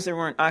 as long as there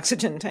weren't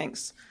oxygen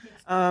tanks.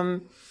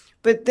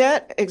 But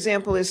that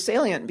example is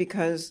salient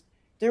because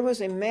there was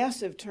a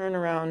massive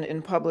turnaround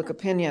in public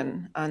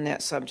opinion on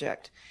that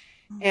subject.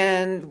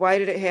 And why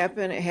did it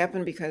happen? It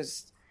happened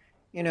because,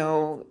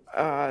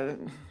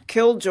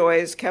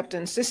 killjoys kept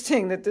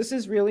insisting that this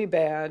is really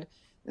bad,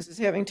 this is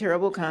having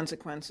terrible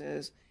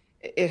consequences.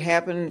 It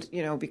happened,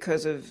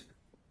 because of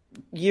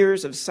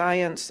years of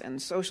science and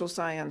social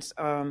science.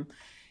 And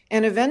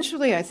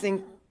eventually, I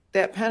think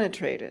that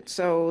penetrated.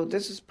 So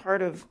this is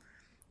part of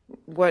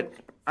what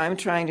I'm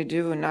trying to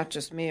do, and not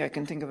just me. I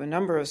can think of a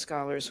number of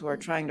scholars who are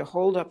trying to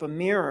hold up a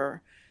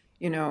mirror,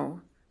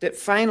 that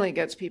finally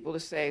gets people to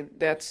say,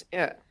 that's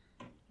it.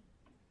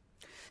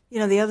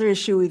 The other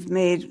issue we've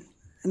made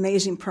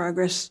amazing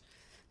progress,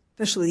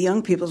 especially with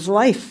young people's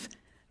life.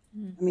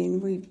 I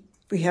mean,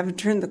 we haven't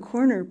turned the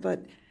corner,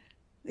 but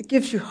it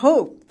gives you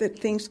hope that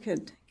things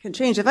can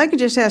change. If I could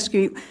just ask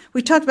you,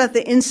 we talked about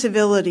the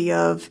incivility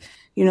of,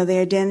 the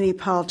identity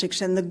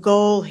politics and the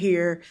goal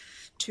here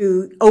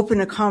to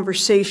open a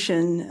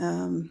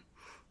conversation,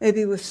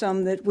 maybe with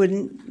some that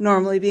wouldn't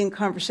normally be in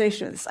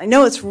conversation with us. I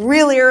know it's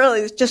really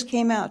early, it just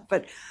came out,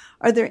 but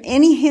are there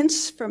any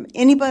hints from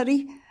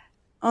anybody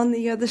on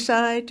the other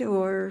side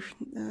or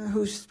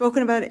who's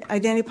spoken about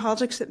identity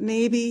politics that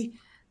maybe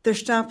they're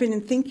stopping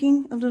and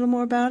thinking a little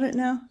more about it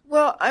now?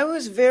 Well, I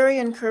was very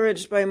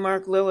encouraged by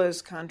Mark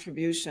Lilla's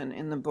contribution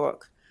in the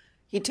book.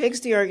 He takes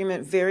the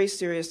argument very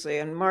seriously,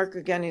 and Mark,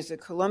 again, he's a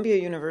Columbia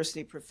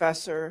University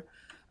professor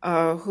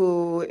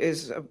who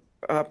is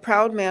a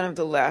proud man of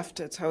the left.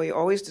 That's how he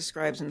always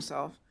describes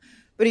himself.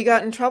 But he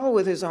got in trouble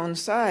with his own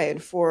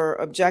side for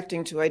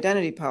objecting to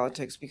identity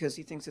politics because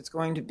he thinks it's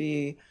going to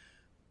be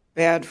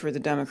bad for the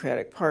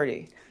Democratic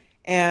Party.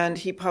 And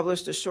he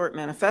published a short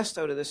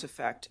manifesto to this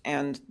effect,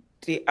 and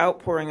the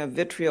outpouring of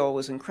vitriol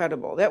was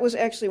incredible. That was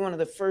actually one of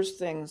the first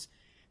things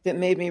that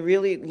made me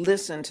really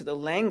listen to the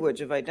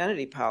language of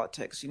identity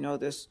politics,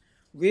 this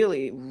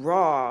really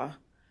raw,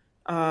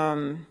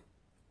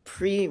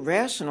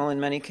 pre-rational, in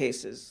many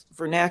cases,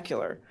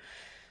 vernacular.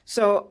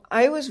 So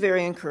I was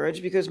very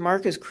encouraged because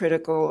Mark is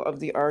critical of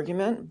the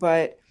argument,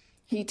 but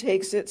he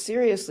takes it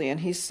seriously, and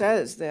he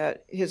says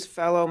that his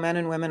fellow men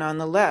and women on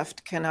the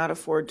left cannot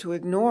afford to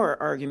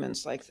ignore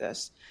arguments like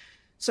this.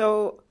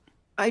 So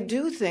I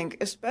do think,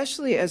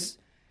 especially as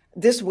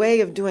this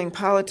way of doing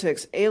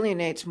politics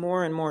alienates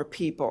more and more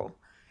people,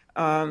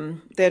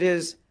 that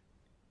is,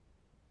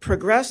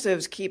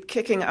 progressives keep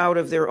kicking out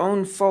of their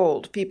own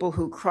fold people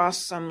who cross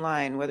some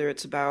line, whether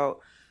it's about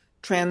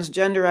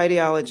transgender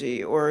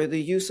ideology or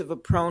the use of a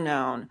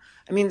pronoun.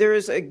 I mean, there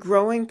is a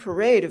growing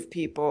parade of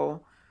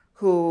people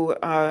who,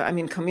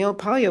 Camille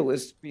Paglia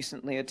was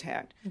recently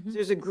attacked. Mm-hmm.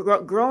 There's a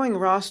growing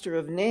roster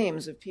of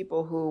names of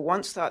people who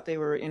once thought they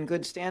were in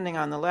good standing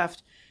on the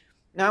left.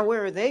 Now,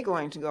 where are they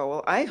going to go?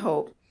 Well, I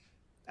hope,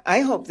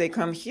 I hope they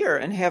come here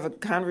and have a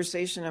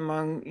conversation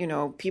among,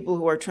 people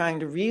who are trying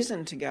to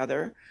reason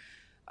together.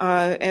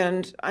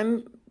 And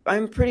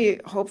I'm pretty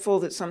hopeful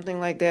that something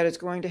like that is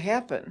going to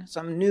happen.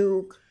 Some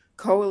new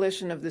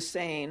coalition of the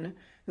sane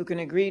who can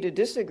agree to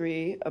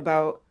disagree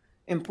about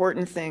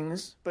important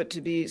things, but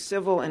to be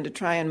civil and to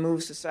try and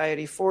move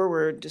society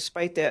forward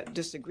despite that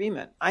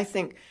disagreement. I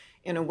think,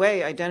 in a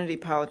way, identity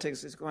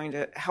politics is going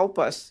to help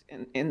us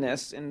in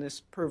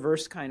this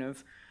perverse kind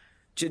of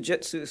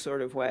jiu-jitsu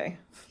sort of way.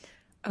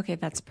 Okay,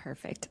 that's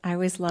perfect. I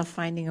always love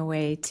finding a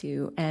way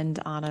to end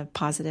on a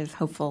positive,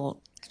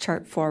 hopeful,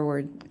 chart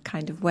forward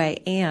kind of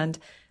way. And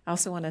I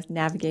also want to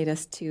navigate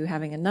us to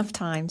having enough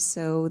time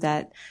so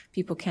that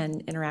people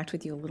can interact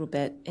with you a little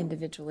bit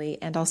individually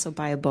and also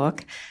buy a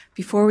book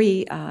before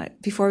we go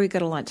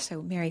to lunch.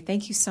 So, Mary,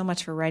 thank you so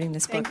much for writing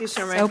this book. Thank you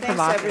so much. So Thanks,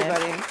 provocative.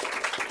 everybody.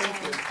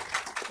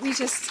 Thank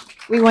you.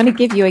 We want to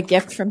give you a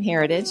gift from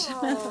Heritage.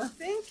 Oh,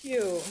 thank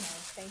you.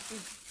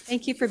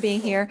 Thank you for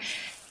being here.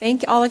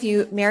 Thank all of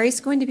you. Mary's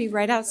going to be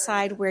right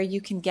outside where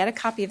you can get a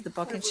copy of the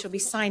book, and she'll be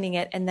signing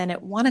it. And then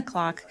at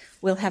 1:00,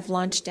 we'll have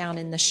lunch down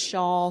in the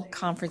Shawl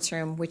conference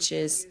room, which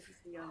is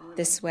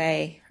this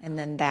way and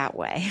then that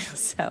way.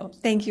 So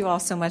thank you all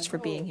so much for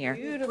being here.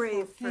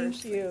 Beautiful.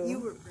 Thank you. You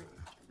were brave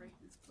to write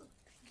this book.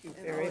 Thank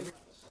you very much.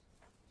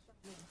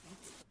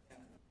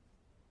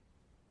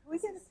 Can we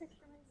get a picture?